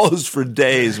closed for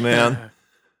days, man.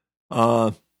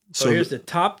 So here's the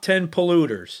top 10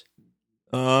 polluters.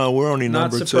 We're only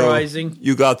number 2. Not surprising.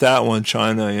 You got that one,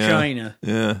 China. Yeah. China.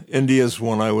 Yeah. India's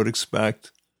one I would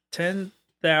expect.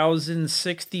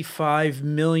 10,065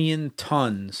 million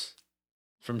tons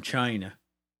from China.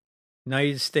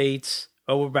 United States,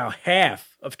 about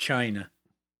half of China.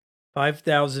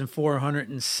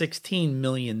 5,416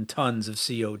 million tons of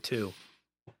CO2.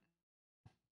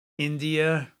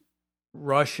 India,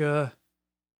 Russia,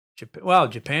 Japan. Well,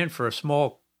 Japan for a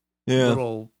small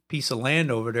little piece of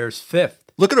land over there is 5th.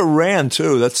 Look at Iran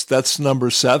too. That's number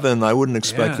 7. I wouldn't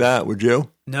expect that, would you?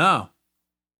 No.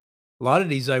 A lot of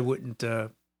these I wouldn't.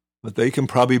 But they can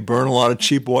probably burn a lot of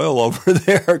cheap oil over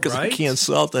there because they can't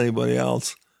sell it to anybody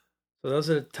else. So those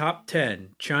are the top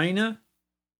 10. China,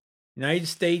 United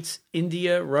States,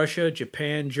 India, Russia,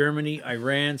 Japan, Germany,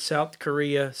 Iran, South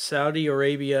Korea, Saudi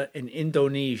Arabia, and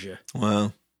Indonesia.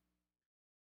 Wow.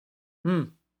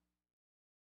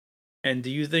 And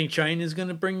do you think China's going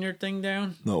to bring their thing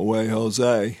down? No way,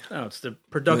 Jose. No, it's the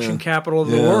production capital of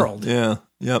the world. Yeah,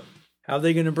 yep. How are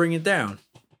they going to bring it down?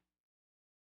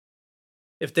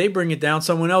 If they bring it down,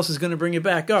 someone else is going to bring it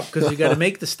back up because you got to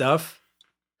make the stuff.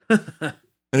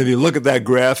 And if you look at that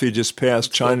graph you just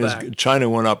passed, China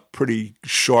went up pretty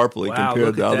sharply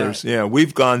compared to others. That. Yeah,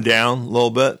 we've gone down a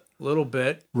little bit. A little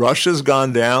bit. Russia's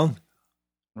gone down.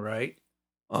 Right.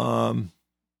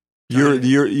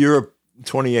 Europe,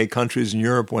 28 countries in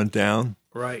Europe went down.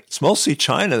 Right. It's mostly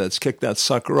China that's kicked that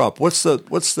sucker up. What's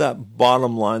that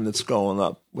bottom line that's going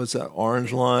up? What's that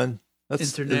orange line?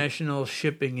 That's international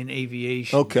shipping and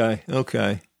aviation. Okay.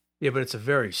 Yeah, but it's a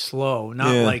very slow,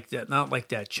 not like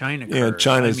that China curve. Yeah,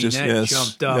 China's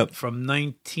jumped up from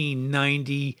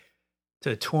 1990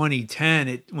 to 2010.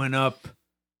 It went up.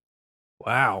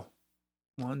 Wow,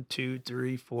 1, 2,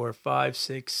 3, 4, 5,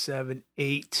 6, 7,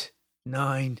 8,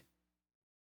 9,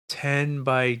 10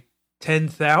 by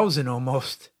 10,000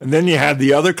 almost. And then you had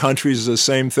the other countries, the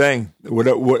same thing.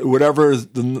 Whatever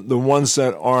the ones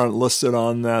that aren't listed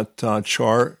on that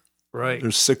chart. Right.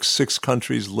 There's six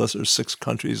countries listed.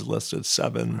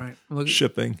 7 right.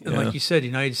 Shipping. And like you said, the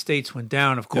United States went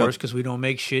down, of course, because we don't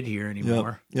make shit here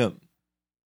anymore. Yep.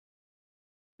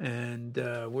 And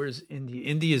where's India?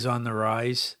 India's on the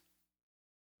rise.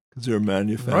 Because they're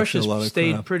manufacturing Russia's a lot of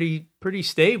stayed crap. pretty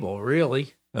stable,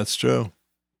 really. That's true.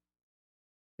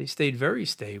 They stayed very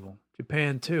stable.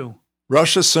 Japan too.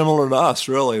 Russia's similar to us,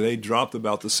 really. They dropped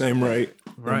about the same rate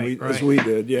as we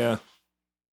did. Yeah.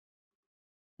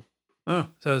 Oh,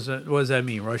 so what does that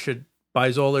mean? Russia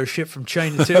buys all their shit from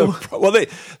China too? Well,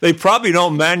 they probably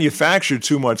don't manufacture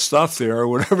too much stuff there, or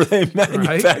whatever they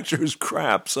manufacture is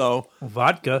crap. So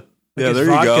vodka. Yeah, there you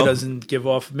vodka go. Doesn't give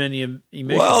off many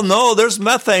emissions. Well, no, there's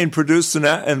methane produced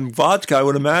in vodka, I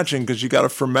would imagine, because you got to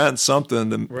ferment something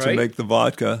to make the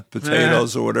vodka,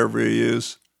 potatoes or whatever you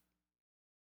use.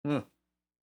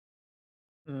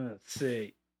 Let's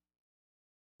see.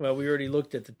 Well, we already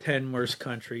looked at the 10 worst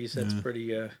countries. That's pretty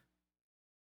good.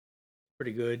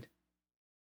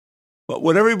 But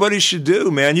what everybody should do,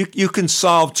 man, you can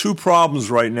solve 2 problems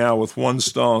right now with one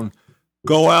stone.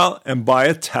 Go out and buy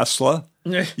a Tesla.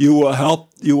 You will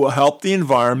help the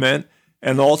environment,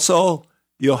 and also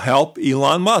you'll help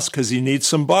Elon Musk because he needs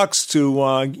some bucks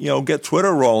to get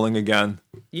Twitter rolling again.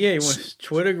 Yeah, he wants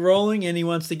Twitter rolling, and he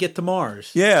wants to get to Mars.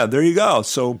 Yeah, there you go.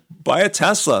 So buy a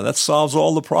Tesla. That solves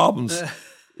all the problems.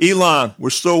 Elon,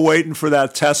 we're still waiting for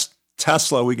that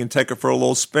Tesla. We can take it for a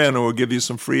little spin, and we'll give you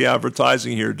some free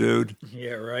advertising here, dude.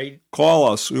 Yeah, right.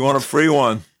 Call us. We want a free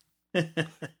one.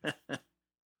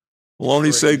 We'll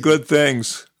only say good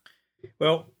things.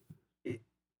 Well,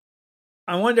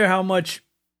 I wonder how much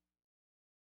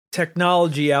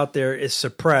technology out there is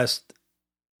suppressed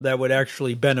that would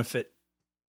actually benefit.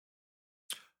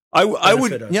 I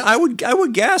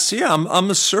would guess. Yeah,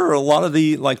 I'm sure a lot of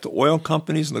the oil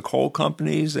companies and the coal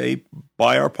companies, they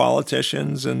buy our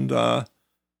politicians, and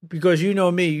because you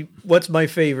know me, what's my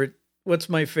favorite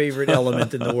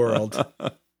element in the world?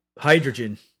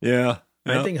 Hydrogen. Yeah.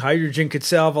 I think hydrogen could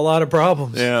solve a lot of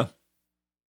problems. Yeah.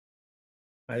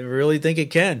 I really think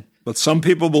it can. But some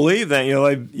people believe that,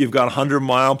 you've got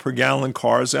 100-mile-per-gallon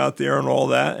cars out there and all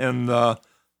that, and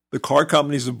the car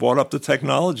companies have bought up the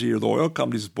technology, or the oil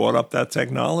companies have bought up that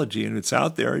technology, and it's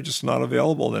out there. It's just not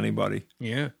available to anybody.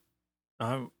 Yeah.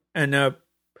 And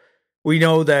we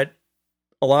know that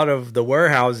a lot of the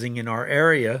warehousing in our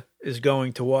area is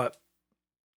going to what?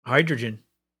 Hydrogen.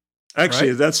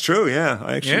 Actually, that's true,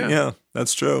 yeah. Yeah,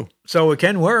 that's true. So it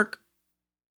can work.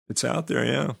 It's out there,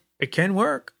 yeah. It can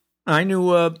work. I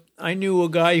knew a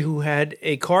guy who had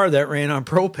a car that ran on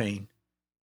propane.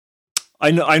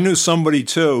 I knew somebody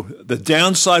too. The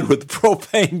downside with the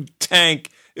propane tank,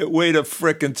 it weighed a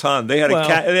frickin' ton. They had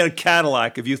a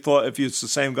Cadillac. If it's the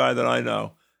same guy that I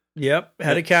know. Yep,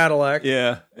 had a Cadillac.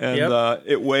 Yeah, and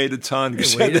it weighed a ton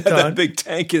because it had that big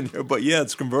tank in there. But yeah,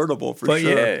 it's convertible for sure. But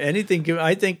yeah, anything.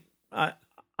 I think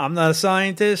I'm not a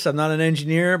scientist. I'm not an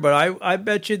engineer, but I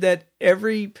bet you that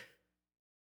every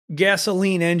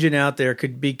gasoline engine out there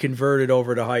could be converted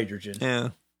over to hydrogen. Yeah.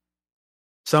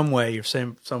 Some way or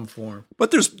some form.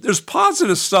 But there's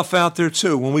positive stuff out there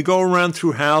too. When we go around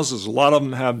through houses, a lot of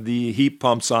them have the heat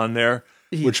pumps on there,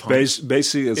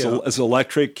 basically is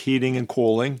electric heating and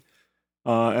cooling.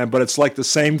 But it's like the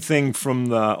same thing from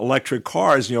the electric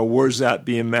cars. Where's that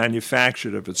being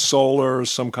manufactured? If it's solar or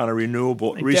some kind of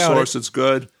renewable resource, it's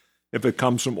good. If it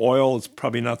comes from oil, it's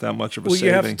probably not that much of a saving.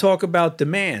 You have to talk about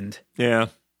demand. Yeah.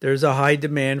 There's a high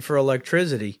demand for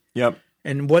electricity. Yep.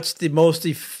 And what's the most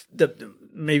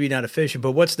maybe not efficient,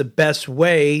 but what's the best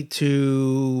way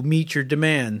to meet your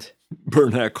demand?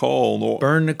 Burn that coal.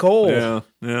 Burn the coal.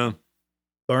 Yeah.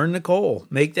 Burn the coal.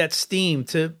 Make that steam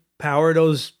to power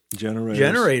those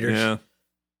generators. Yeah.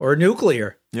 Or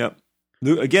nuclear. Yep.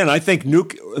 Again, I think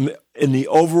in the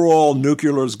overall,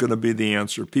 nuclear is going to be the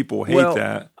answer. People hate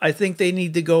that. I think they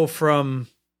need to go from,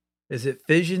 is it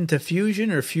fission to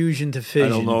fusion or fusion to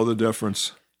fission? I don't know the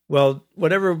difference. Well,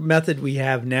 whatever method we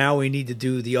have now, we need to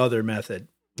do the other method.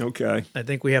 Okay. I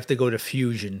think we have to go to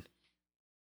fusion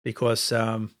because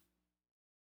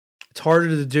it's harder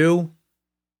to do.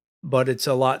 but it's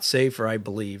a lot safer, I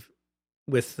believe,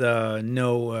 with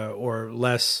no or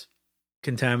less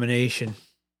contamination.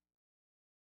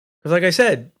 Because like I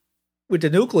said, with the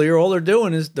nuclear, all they're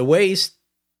doing is the waste,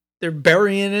 they're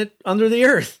burying it under the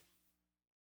earth.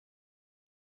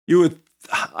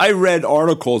 I read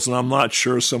articles, and I'm not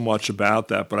sure so much about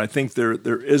that, but I think there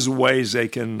is ways they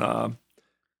can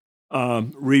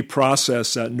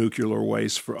reprocess that nuclear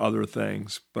waste for other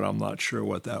things, but I'm not sure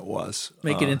what that was.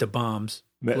 Make it into bombs.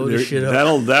 Blow the shit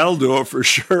up. That'll do it for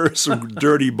sure. Some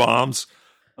dirty bombs.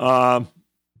 And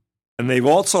they've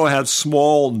also had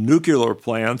small nuclear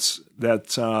plants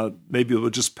that maybe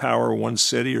will just power one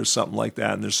city or something like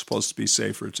that, and they're supposed to be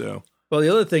safer too. Well, the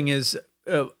other thing is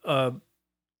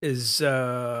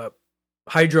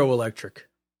hydroelectric.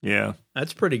 Yeah.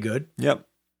 That's pretty good. Yep.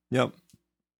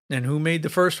 And who made the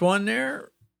first one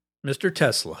there? Mr.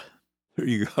 Tesla. There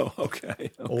you go.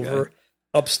 Okay. Over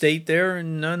upstate there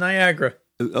in Niagara.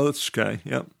 Oh, that's okay.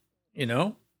 Yep. You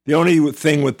know? The only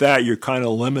thing with that, you're kind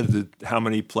of limited how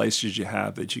many places you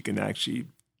have that you can actually,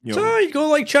 So you go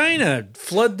like China,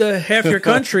 flood half your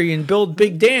country and build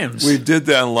big dams. We did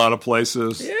that in a lot of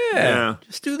places. Yeah.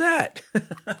 Just do that.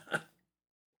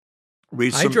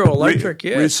 Hydroelectric,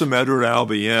 yeah. Read some Edward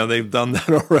Albee. Yeah, they've done that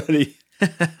already.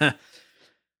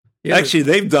 Actually,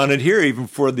 they've done it here even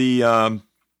for the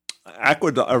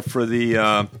aqueduct, or for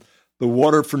the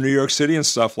water for New York City and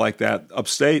stuff like that.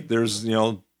 Upstate, there's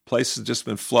places just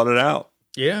been flooded out.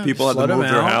 Yeah, people had to move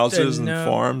their houses and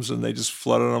farms, and they just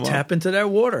flooded them up. Tap into that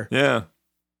water. Yeah,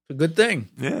 it's a good thing.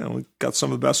 Yeah, we got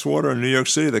some of the best water in New York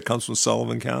City that comes from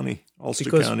Sullivan County, Ulster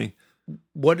County.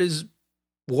 What is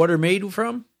water made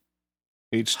from?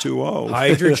 H2O.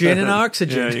 Hydrogen and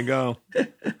oxygen. There you go.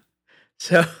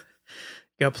 So,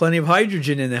 got plenty of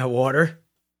hydrogen in that water,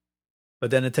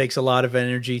 but then it takes a lot of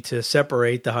energy to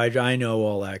separate the hydrogen. I know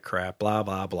all that crap, blah,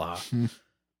 blah, blah.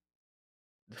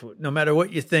 No matter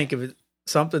what you think of it,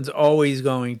 something's always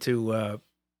going to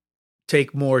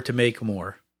take more to make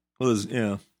more. Well,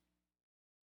 yeah.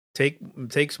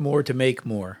 Takes more to make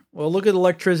more. Well, look at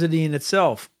electricity in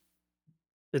itself.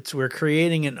 We're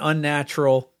creating an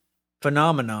unnatural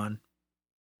phenomenon.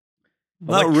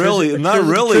 Not really.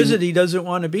 Electricity doesn't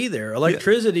want to be there.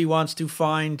 Electricity wants to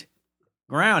find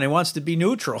ground. It wants to be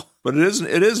neutral. But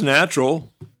it is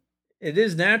natural. It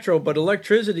is natural, but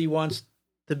electricity wants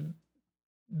to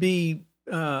be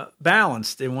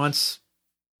balanced.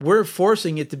 We're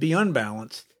forcing it to be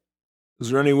unbalanced. Is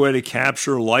there any way to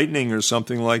capture lightning or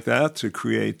something like that to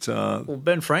create? Well,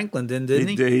 Ben Franklin didn't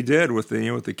he? He did with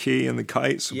the key and the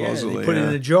kite, supposedly. Yeah, they put it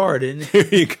in a jar, didn't he?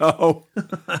 Here you go.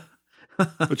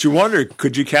 But you wonder,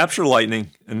 could you capture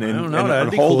lightning and then I don't know,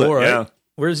 that'd be hold cool, it? Right? Yeah.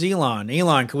 Where's Elon?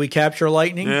 Elon, can we capture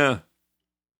lightning? Yeah.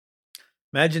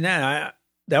 Imagine that.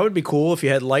 That would be cool if you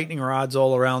had lightning rods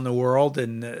all around the world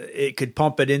and it could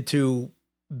pump it into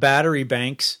battery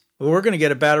banks. Well, we're going to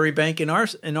get a battery bank in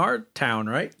our town,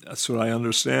 right? That's what I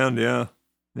understand.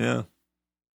 Yeah.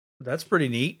 That's pretty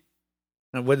neat.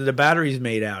 And what are the batteries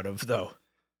made out of, though?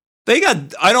 I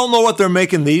don't know what they're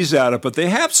making these out of, but they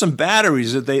have some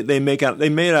batteries that they made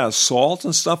out of salt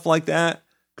and stuff like that.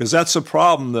 Because that's the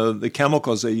problem, the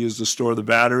chemicals they use to store the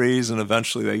batteries, and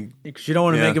eventually because you don't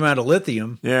want to make them out of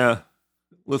lithium. Yeah.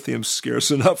 Lithium's scarce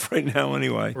enough right now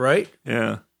anyway. Right?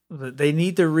 Yeah. They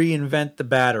need to reinvent the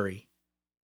battery.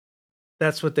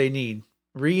 That's what they need.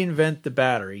 Reinvent the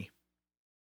battery.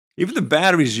 Even the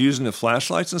batteries using the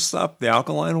flashlights and stuff, the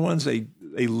alkaline ones, they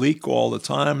leak all the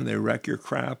time and they wreck your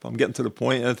crap. I'm getting to the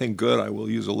point, anything good, I will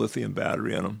use a lithium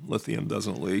battery in them. Lithium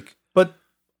doesn't leak. But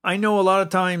I know a lot of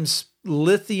times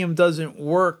lithium doesn't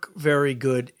work very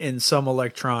good in some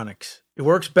electronics. It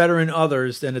works better in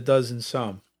others than it does in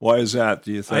some. Why is that,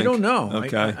 do you think? I don't know.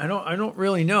 Okay. I don't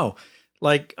really know.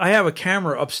 Like, I have a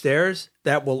camera upstairs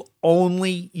that will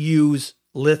only use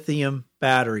lithium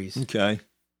batteries. Okay.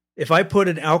 If I put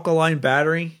an alkaline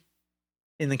battery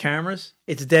in the cameras,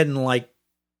 it's dead in like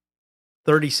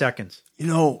 30 seconds.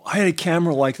 I had a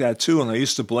camera like that too, and I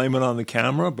used to blame it on the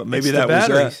camera, but maybe that was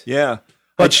it. Yeah.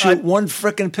 But I'd shoot one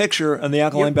frickin' picture, and the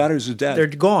alkaline batteries are dead. They're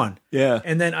gone. Yeah.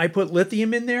 And then I put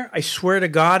lithium in there. I swear to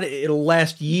God, it'll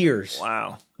last years.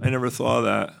 Wow. I never thought of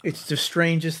that. It's the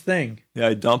strangest thing. Yeah,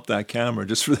 I dumped that camera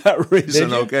just for that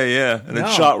reason. Okay, yeah. And it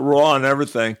shot raw and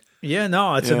everything. Yeah,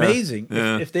 no, it's amazing.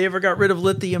 Yeah. If they ever got rid of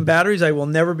lithium batteries, I will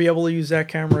never be able to use that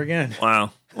camera again.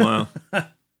 Wow.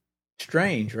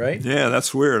 Strange, right? Yeah,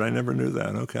 that's weird. I never knew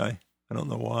that. Okay. I don't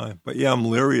know why. But yeah, I'm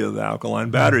leery of the alkaline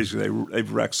batteries.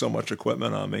 They've wrecked so much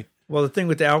equipment on me. Well, the thing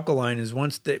with the alkaline is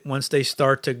once they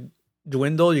start to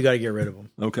dwindle, you got to get rid of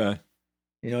them. Okay.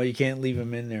 You can't leave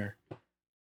them in there.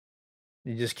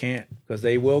 You just can't, because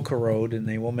they will corrode and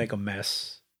they will make a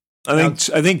mess. I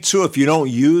think too, if you don't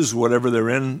use whatever they're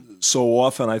in so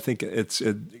often, I think it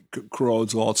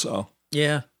corrodes also.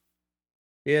 Yeah.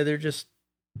 Yeah, they're just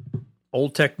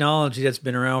old technology that's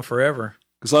been around forever.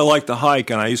 Because I like to hike,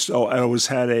 and I always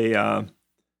had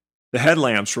the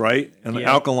headlamps, right? And the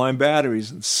alkaline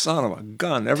batteries, and son of a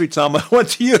gun. Every time I went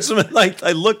to use them at night,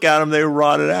 I look at them, they were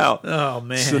rotted out. Oh,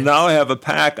 man. So now I have a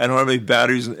pack. I don't have any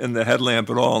batteries in the headlamp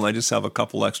at all, and I just have a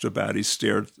couple extra batteries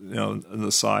steered, in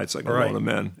the sides. I can load them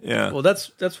in. Yeah. Well,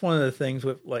 that's one of the things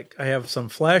with, like, I have some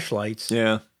flashlights.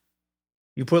 Yeah.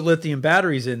 You put lithium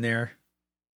batteries in there,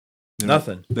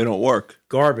 nothing. They don't work.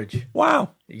 Garbage.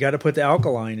 Wow. You got to put the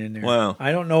alkaline in there. Wow.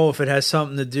 I don't know if it has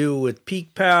something to do with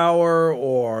peak power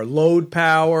or load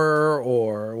power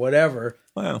or whatever.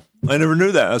 Wow. I never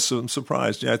knew that. I'm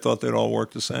surprised. Yeah, I thought they'd all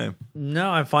work the same.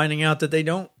 No, I'm finding out that they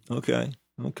don't. Okay.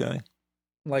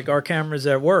 Like our cameras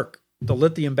at work, the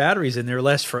lithium batteries in there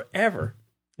last forever.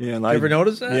 Yeah, and you ever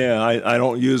notice that? Yeah, I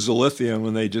don't use the lithium,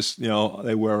 and they just,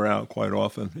 they wear out quite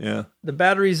often. Yeah. The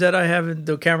batteries that I have in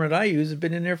the camera that I use have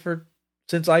been in there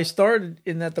since I started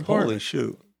in that department. Holy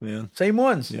shoot, man. Same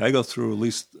ones. Yeah, I go through at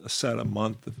least a set a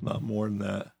month, if not more than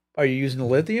that. Are you using the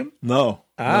lithium? No.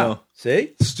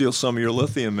 See? Steal some of your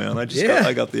lithium, man. I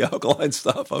got the alkaline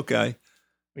stuff. Okay.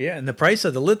 Yeah, and the price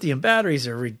of the lithium batteries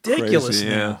are ridiculous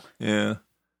now. Yeah.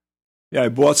 Yeah, I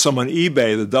bought some on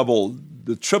eBay,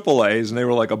 the triple A's, and they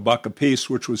were like $1 a piece,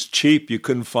 which was cheap. You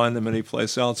couldn't find them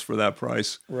anyplace else for that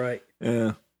price. Right.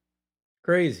 Yeah.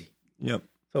 Crazy. Yep.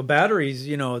 So batteries,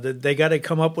 they got to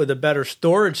come up with a better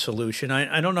storage solution.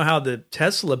 I don't know how the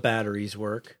Tesla batteries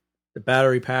work, the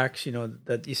battery packs,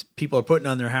 that these people are putting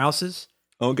on their houses.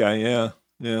 Okay, yeah.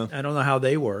 I don't know how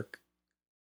they work.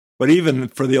 But even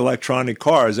for the electronic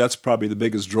cars, that's probably the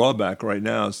biggest drawback right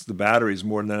now. It's the batteries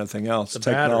more than anything else. The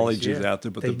technology is out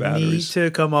there, but the batteries. They need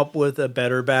to come up with a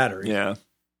better battery. Yeah.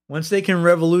 Once they can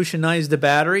revolutionize the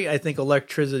battery, I think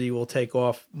electricity will take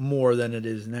off more than it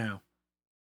is now.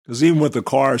 Because even with the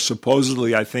cars,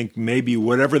 supposedly, I think maybe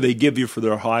whatever they give you for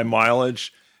their high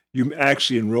mileage, you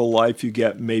actually in real life, you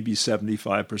get maybe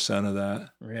 75% of that.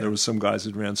 Yeah. There was some guys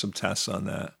that ran some tests on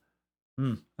that.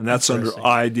 And that's under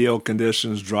ideal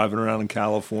conditions, driving around in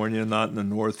California, not in the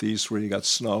Northeast where you got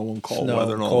snow and cold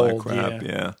weather and all that crap.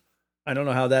 Yeah. I don't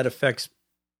know how that affects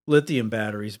lithium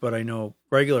batteries, but I know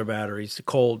regular batteries, the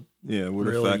cold it would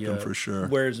really affect them for sure.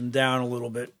 Wears them down a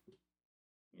little bit.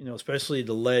 Especially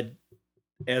the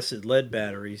acid lead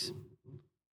batteries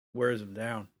wears them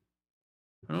down.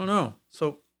 I don't know.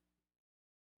 So,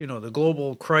 the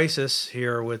global crisis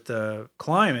here with the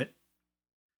climate,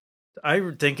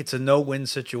 I think it's a no-win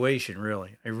situation,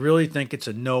 really. I really think it's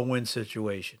a no-win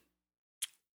situation.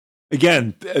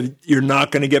 Again, you're not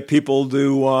going to get people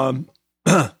to,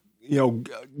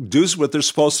 do what they're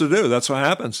supposed to do. That's what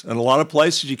happens. And a lot of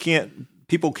places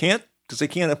people can't, because they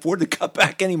can't afford to cut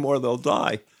back anymore. They'll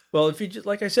die. Well, if you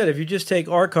just take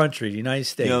our country, the United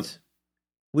States,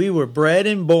 we were bred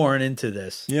and born into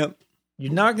this. Yep.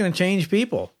 You're not going to change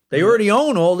people. They already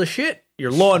own all the shit.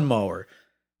 Your lawnmower.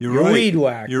 Your weed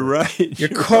whacker. You're right. Your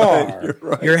car. You're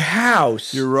right. Your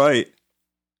house. You're right.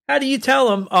 How do you tell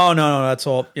them, oh, no, that's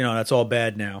all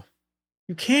bad now?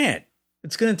 You can't.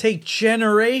 It's going to take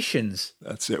generations.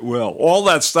 That's it. Well, all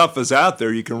that stuff is out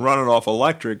there. You can run it off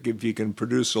electric if you can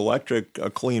produce electric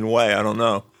a clean way. I don't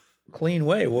know. Clean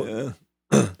way? Well,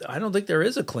 I don't think there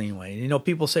is a clean way.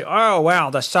 People say, oh,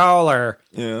 wow, the solar.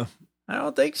 Yeah. I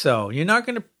don't think so. You're not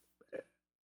going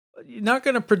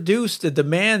to produce the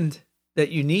demand that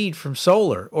you need from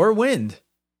solar or wind.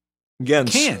 Again,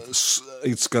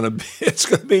 it's going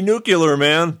to be nuclear,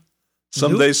 man.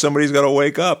 Someday somebody's got to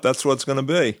wake up. That's what it's going to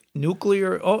be.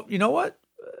 Nuclear. Oh, you know what?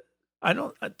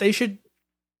 They should,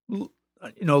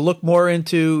 look more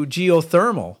into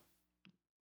geothermal.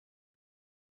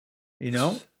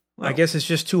 I guess it's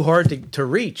just too hard to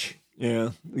reach. Yeah.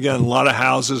 Again, a lot of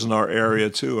houses in our area,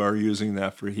 too, are using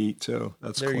that for heat, too.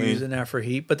 They're clean. Using that for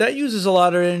heat. But that uses a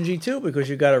lot of energy, too, because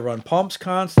you got to run pumps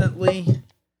constantly.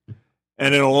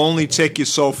 And it'll only take you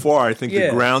so far. I think the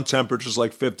ground temperature is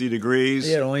like 50 degrees.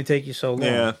 Yeah, it'll only take you so long.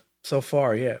 Yeah. So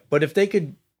far, yeah. But if they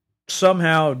could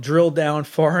somehow drill down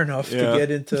far enough to get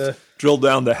into... Drill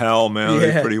down to hell, man. Yeah.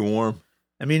 They're pretty warm.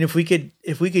 I mean, if we could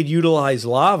utilize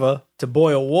lava to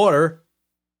boil water,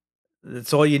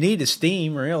 that's all you need is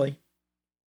steam, really.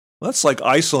 That's like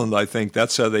Iceland, I think.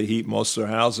 That's how they heat most of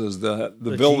their houses. The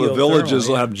villages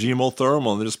will have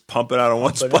geothermal, and they just pump it out of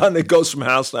one spot, and it goes from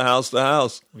house to house to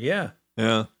house. Yeah.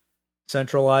 Yeah.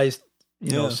 Centralized,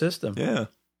 system. Yeah.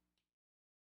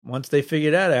 Once they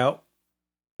figure that out,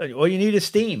 all you need is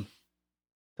steam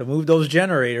to move those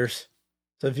generators.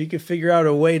 So if you could figure out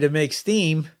a way to make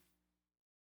steam,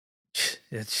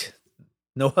 It's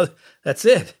that's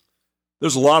it.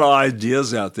 There's a lot of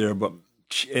ideas out there, but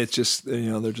it's just,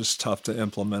 they're just tough to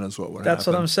implement is what would That's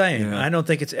happen. what I'm saying. Yeah. I don't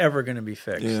think it's ever going to be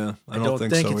fixed. Yeah, I don't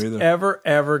think so it's either.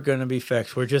 ever going to be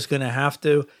fixed. We're just going to have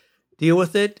to deal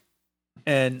with it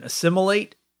and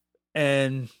assimilate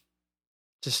and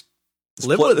just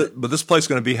live with it. But this place is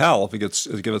going to be hell if it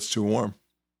gets too warm.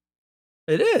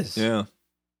 It is. Yeah.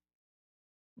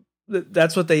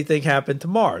 That's what they think happened to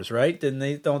Mars, right?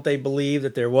 Don't they believe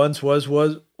that there once was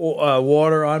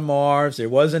water on Mars, there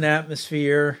was an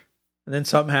atmosphere, and then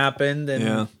something happened,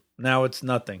 and now it's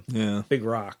nothing. Yeah. Big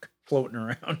rock floating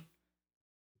around.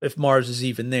 If Mars is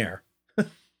even there.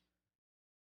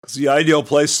 It's the ideal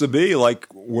place to be. Like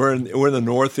we're in the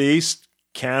Northeast,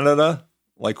 Canada.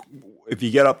 Like if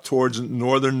you get up towards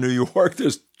northern New York,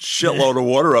 there's shitload of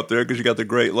water up there because you got the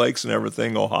Great Lakes and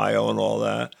everything, Ohio and all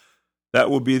that. That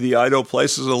would be the ideal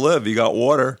places to live. You got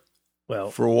water.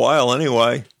 Well, for a while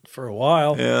anyway. For a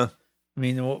while. Yeah. I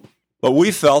mean, but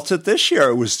we felt it this year.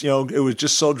 It was, it was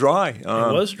just so dry. It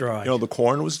was dry. The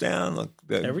corn was down.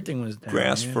 Everything was down.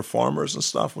 Grass for farmers and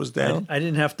stuff was down. I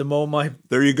didn't have to mow my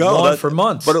there you go. lawn for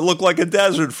months. But it looked like a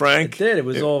desert, Frank. It did. It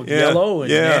was all yellow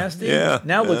and nasty. Yeah.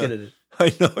 Now look at it.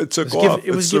 I know. It took off.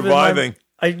 It was surviving.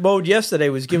 I mowed yesterday.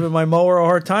 Was giving my mower a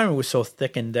hard time. It was so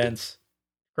thick and dense.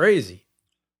 Crazy.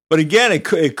 But again,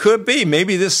 it could be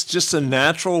maybe this is just a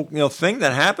natural thing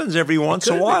that happens every once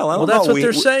in a while. I don't know. That's what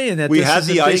they're saying. That we had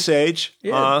the Ice Age.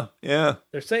 Yeah. Yeah.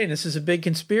 They're saying this is a big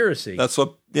conspiracy. That's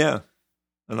what. Yeah.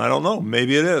 And I don't know.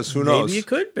 Maybe it is. Who knows? Maybe it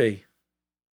could be.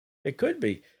 It could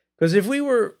be because if we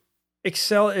were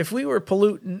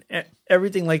polluting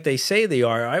everything like they say they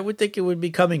are, I would think it would be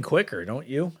coming quicker. Don't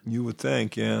you? You would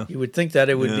think. Yeah. You would think that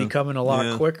it would be coming a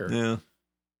lot quicker. Yeah.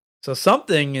 So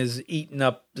something is eating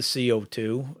up the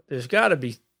CO2. There's got to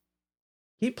be.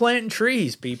 Keep planting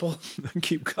trees, people.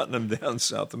 Keep cutting them down,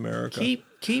 South America.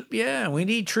 Yeah, we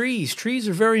need trees. Trees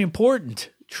are very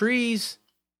important. Trees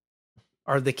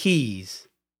are the keys.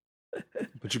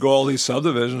 But you go all these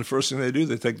subdivisions, the first thing they do,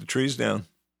 they take the trees down.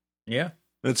 Yeah.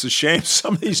 And it's a shame.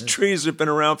 Some of these trees have been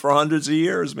around for hundreds of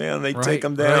years, man. They take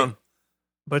them down. Right.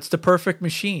 But it's the perfect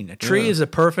machine. A tree is a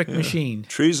perfect machine.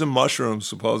 Trees and mushrooms,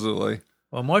 supposedly.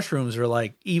 Well, mushrooms are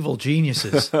like evil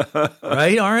geniuses,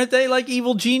 right? Aren't they like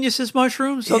evil geniuses,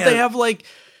 mushrooms? Don't they have like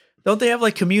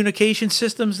communication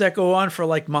systems that go on for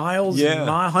like miles and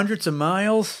hundreds of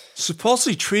miles?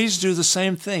 Supposedly trees do the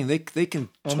same thing. They can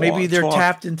Well, maybe they're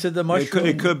tapped into the mushroom.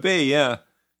 It could be, yeah.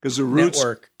 Because the roots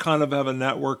kind of have a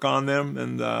network on them.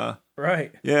 And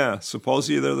right. Yeah,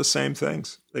 supposedly they're the same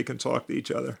things. They can talk to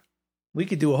each other. We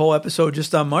could do a whole episode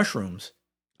just on mushrooms.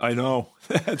 I know.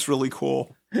 That's really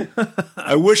cool.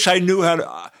 I wish I knew how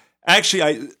to.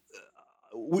 Actually,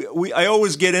 I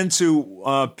always get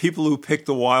into people who pick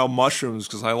the wild mushrooms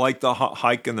because I like to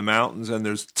hike in the mountains, and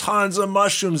there's tons of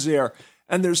mushrooms there,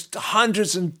 and there's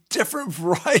hundreds and different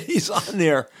varieties on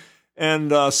there.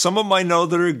 And some of them I know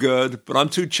that are good, but I'm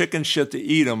too chicken shit to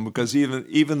eat them because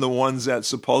even the ones that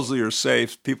supposedly are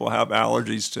safe, people have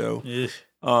allergies to.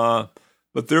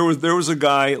 But there was a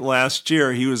guy last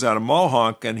year. He was out of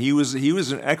Mohawk, and he was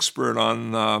an expert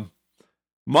on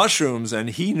mushrooms, and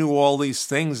he knew all these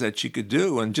things that you could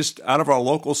do. And just out of our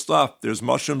local stuff, there's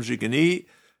mushrooms you can eat.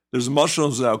 There's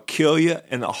mushrooms that'll kill you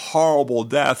in a horrible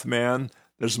death, man.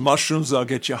 There's mushrooms that'll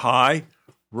get you high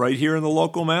right here in the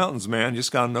local mountains, man.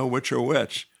 Just gotta know which are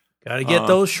which. Gotta get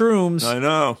those shrooms. I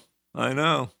know.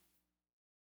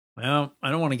 Well, I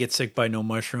don't want to get sick by no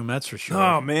mushroom, that's for sure.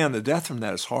 Oh, man, the death from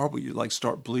that is horrible. You like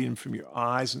start bleeding from your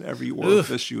eyes and every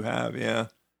orifice you have. Yeah,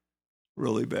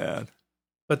 really bad.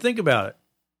 But think about it.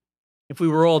 If we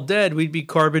were all dead, we'd be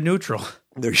carbon neutral.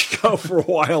 There you go, for a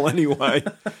while anyway.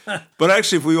 But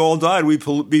actually, if we all died, we'd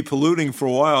be polluting for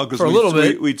a while because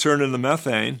we turn into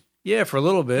methane. Yeah, for a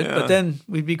little bit, but then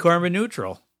we'd be carbon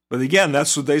neutral. But again,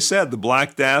 that's what they said. The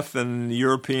Black Death and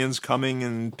Europeans coming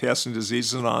and passing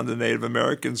diseases on to Native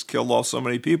Americans killed off so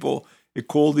many people. It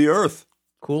cooled the earth.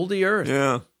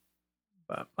 Yeah.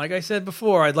 But like I said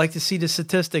before, I'd like to see the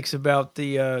statistics about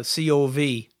the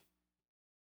COV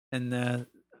and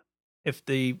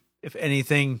if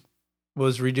anything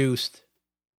was reduced.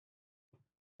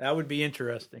 That would be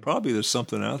interesting. Probably there's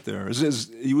something out there.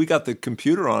 We got the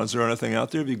computer on. Is there anything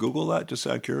out there? Have you Googled that? Just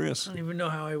out of curious. I don't even know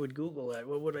how I would Google that.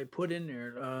 What would I put in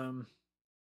there?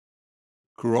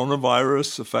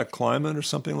 Coronavirus affect climate or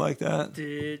something like that?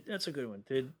 That's a good one.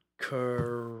 Did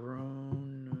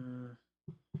corona...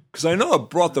 Because I know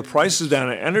it brought the prices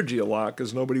down in energy a lot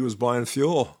because nobody was buying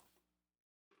fuel.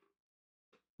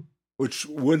 Which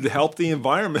would help the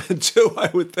environment too,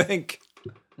 I would think.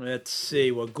 Let's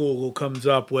see what Google comes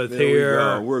up with there here. We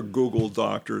go. We're Google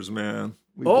doctors, man.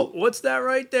 What's that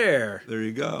right there? There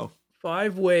you go.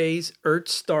 5 ways Earth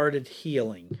started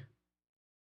healing.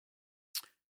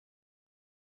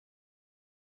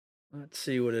 Let's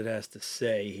see what it has to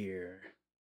say here.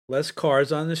 Less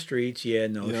cars on the streets. Yeah,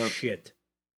 no shit.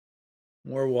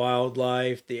 More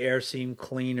wildlife. The air seemed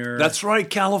cleaner. That's right,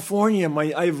 California.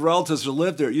 I have relatives who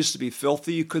lived there. It used to be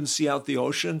filthy. You couldn't see out the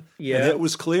ocean. Yeah. And it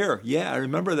was clear. Yeah, I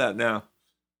remember that now.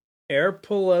 Air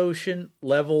pollution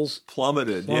levels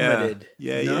plummeted. Yeah.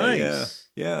 Nice.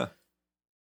 Yeah.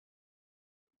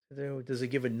 Does it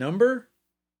give a number?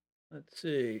 Let's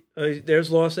see.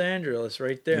 There's Los Angeles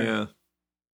right there. Yeah.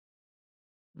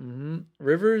 Mm-hmm.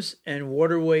 Rivers and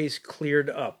waterways cleared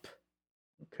up.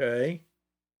 Okay.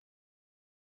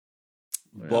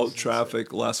 Boat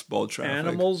traffic, less boat traffic.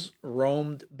 Animals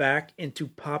roamed back into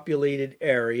populated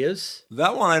areas.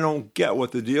 That one I don't get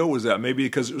what the deal was at. Maybe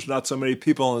because there's not so many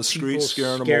people on the street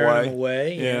scaring them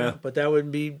away. Yeah. But that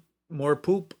would be more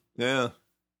poop. Yeah.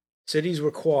 Cities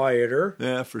were quieter.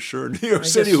 Yeah, for sure. New York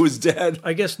City was dead.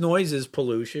 I guess noise is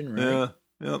pollution, right? Yeah.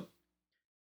 Yep.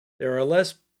 There are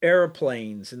less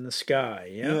airplanes in the sky.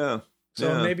 Yeah.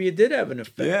 So maybe it did have an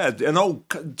effect. Yeah.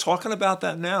 And talking about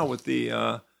that now with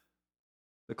the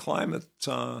climate,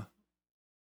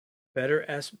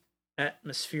 better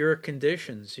atmospheric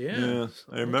conditions. Yeah.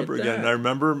 I remember again. I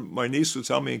remember my niece would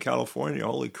tell me in California,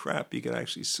 holy crap, you can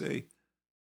actually see.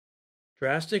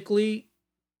 Drastically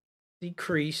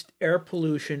decreased air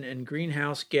pollution and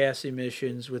greenhouse gas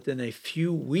emissions within a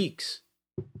few weeks.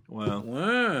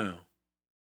 Wow.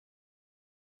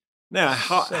 Now,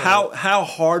 how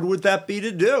hard would that be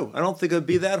to do? I don't think it'd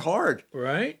be that hard.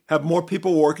 Right. Have more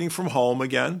people working from home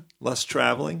again, less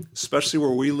traveling, especially where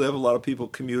we live. A lot of people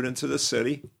commute into the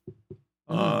city.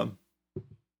 Well,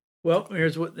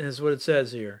 here's what it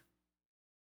says here.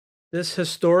 This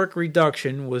historic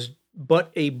reduction was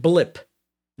but a blip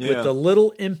with a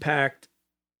little impact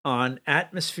on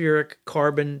atmospheric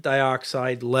carbon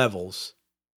dioxide levels.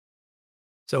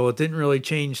 So it didn't really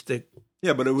change the...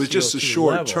 Yeah, but it was just a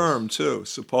short term, too,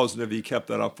 supposing if you kept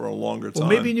that up for a longer time.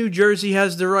 Well, maybe New Jersey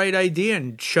has the right idea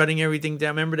in shutting everything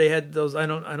down. Remember they had those, I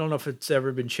don't know if it's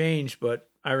ever been changed, but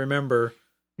I remember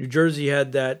New Jersey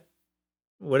had that,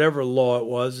 whatever law it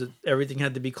was, everything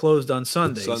had to be closed on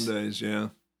Sundays. Sundays, yeah.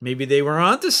 Maybe they were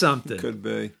onto something. Could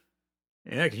be.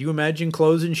 Yeah, can you imagine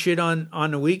closing shit on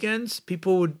the weekends?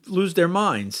 People would lose their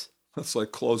minds. That's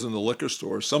like closing the liquor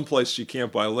store. Someplace you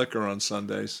can't buy liquor on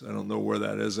Sundays. I don't know where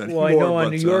that is anymore. Well, I know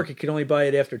in New York you can only buy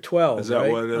it after 12. Is that right?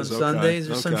 what it is? On Sundays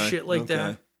or some shit like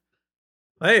that.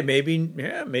 Hey,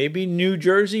 maybe New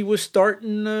Jersey was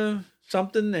starting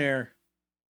something there.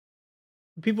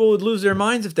 People would lose their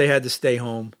minds if they had to stay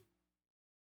home.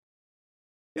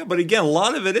 Yeah, but again, a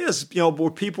lot of it is, where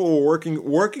people were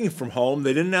working from home.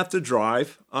 They didn't have to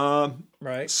drive.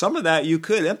 Right. Some of that you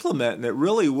could implement, and it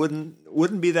really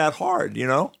wouldn't be that hard,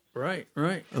 Right,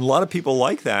 right. And a lot of people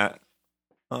like that.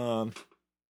 Yeah.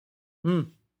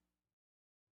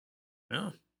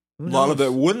 A lot of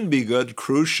it wouldn't be good.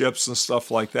 Cruise ships and stuff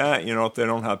like that, if they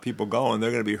don't have people going, they're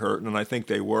going to be hurting. And I think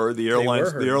they were. The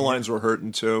airlines were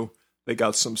hurting too. They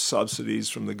got some subsidies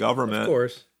from the government. Of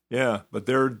course. Yeah, but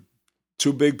they're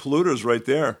two big polluters right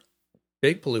there.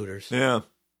 Big polluters. Yeah.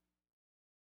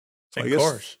 So I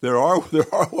guess there are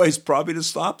ways probably to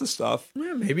stop the stuff.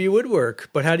 Yeah, maybe it would work,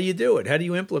 but how do you do it? How do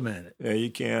you implement it? Yeah,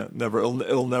 you can't.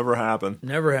 It'll never happen.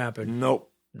 Never happen. Nope.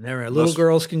 Never. Little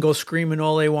girls can go screaming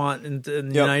all they want in the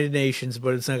United Nations,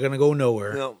 but it's not going to go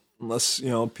nowhere. No, unless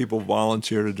people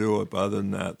volunteer to do it. But other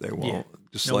than that, they won't.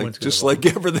 Yeah. Just like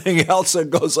everything else that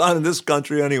goes on in this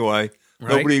country anyway.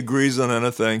 Right? Nobody agrees on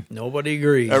anything. Nobody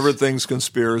agrees. Everything's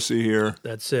conspiracy here.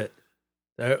 That's it.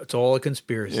 It's all a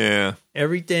conspiracy. Yeah.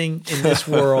 Everything in this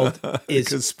world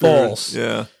is false.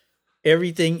 Yeah.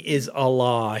 Everything is a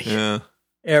lie. Yeah.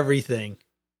 Everything.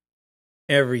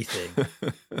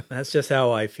 That's just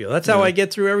how I feel. That's how I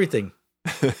get through everything.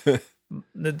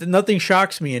 Nothing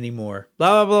shocks me anymore.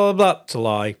 Blah, blah, blah, blah. It's a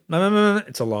lie.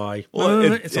 It's a lie. Well,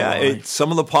 it's a lie. Some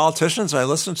of the politicians I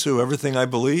listen to, everything I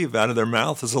believe out of their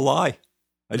mouth is a lie.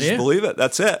 I just believe it.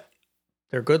 That's it.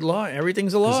 They're good lie.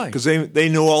 Everything's a lie. Because they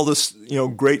know all this,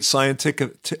 great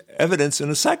scientific evidence in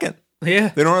a second. Yeah.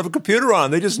 They don't have a computer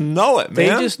on. They just know it, man. They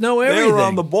just know everything. They're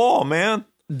on the ball, man.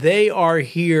 They are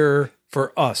here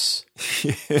for us.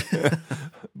 Yeah.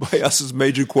 By us as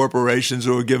major corporations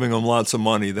who are giving them lots of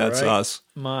money. That's us.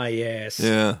 My ass.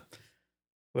 Yeah.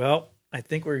 Well, I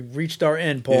think we've reached our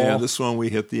end, Paul. Yeah, this one we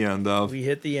hit the end of. We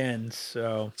hit the end,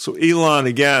 so. So Elon,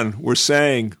 again, we're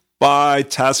saying buy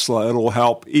Tesla. It'll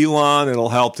help Elon. It'll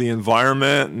help the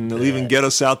environment, and it'll even get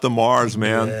us out to Mars,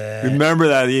 man. Remember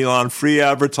that, Elon. Free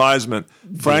advertisement.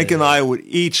 Frank and I would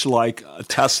each like a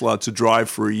Tesla to drive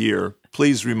for a year.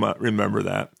 Please remember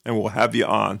that, and we'll have you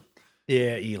on.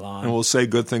 Yeah, Elon. And we'll say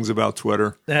good things about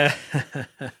Twitter.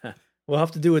 We'll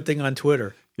have to do a thing on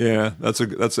Twitter. Yeah,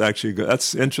 that's actually good.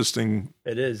 That's interesting.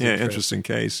 It is. Yeah, interesting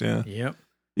case. Yeah. Yep.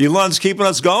 Elon's keeping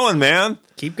us going, man.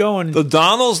 Keep going. The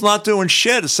Donald's not doing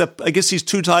shit, except I guess he's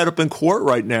too tied up in court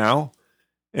right now.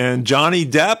 And Johnny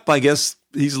Depp, I guess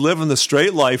he's living the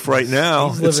straight life right now.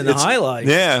 He's living the high life.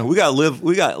 Yeah, we gotta live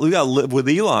with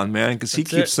Elon, man, because he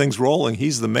keeps things rolling.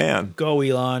 He's the man. Go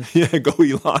Elon. Yeah, go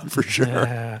Elon for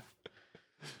sure.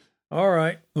 All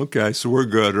right. Okay, so we're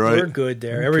good, right? We're good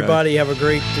there. Okay. Everybody have a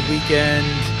great weekend,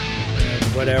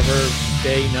 whatever,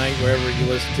 day, night, wherever you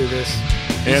listen to this.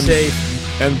 Be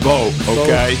safe. And vote,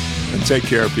 okay? And take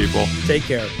care, people. Take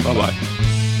care. Bye-bye.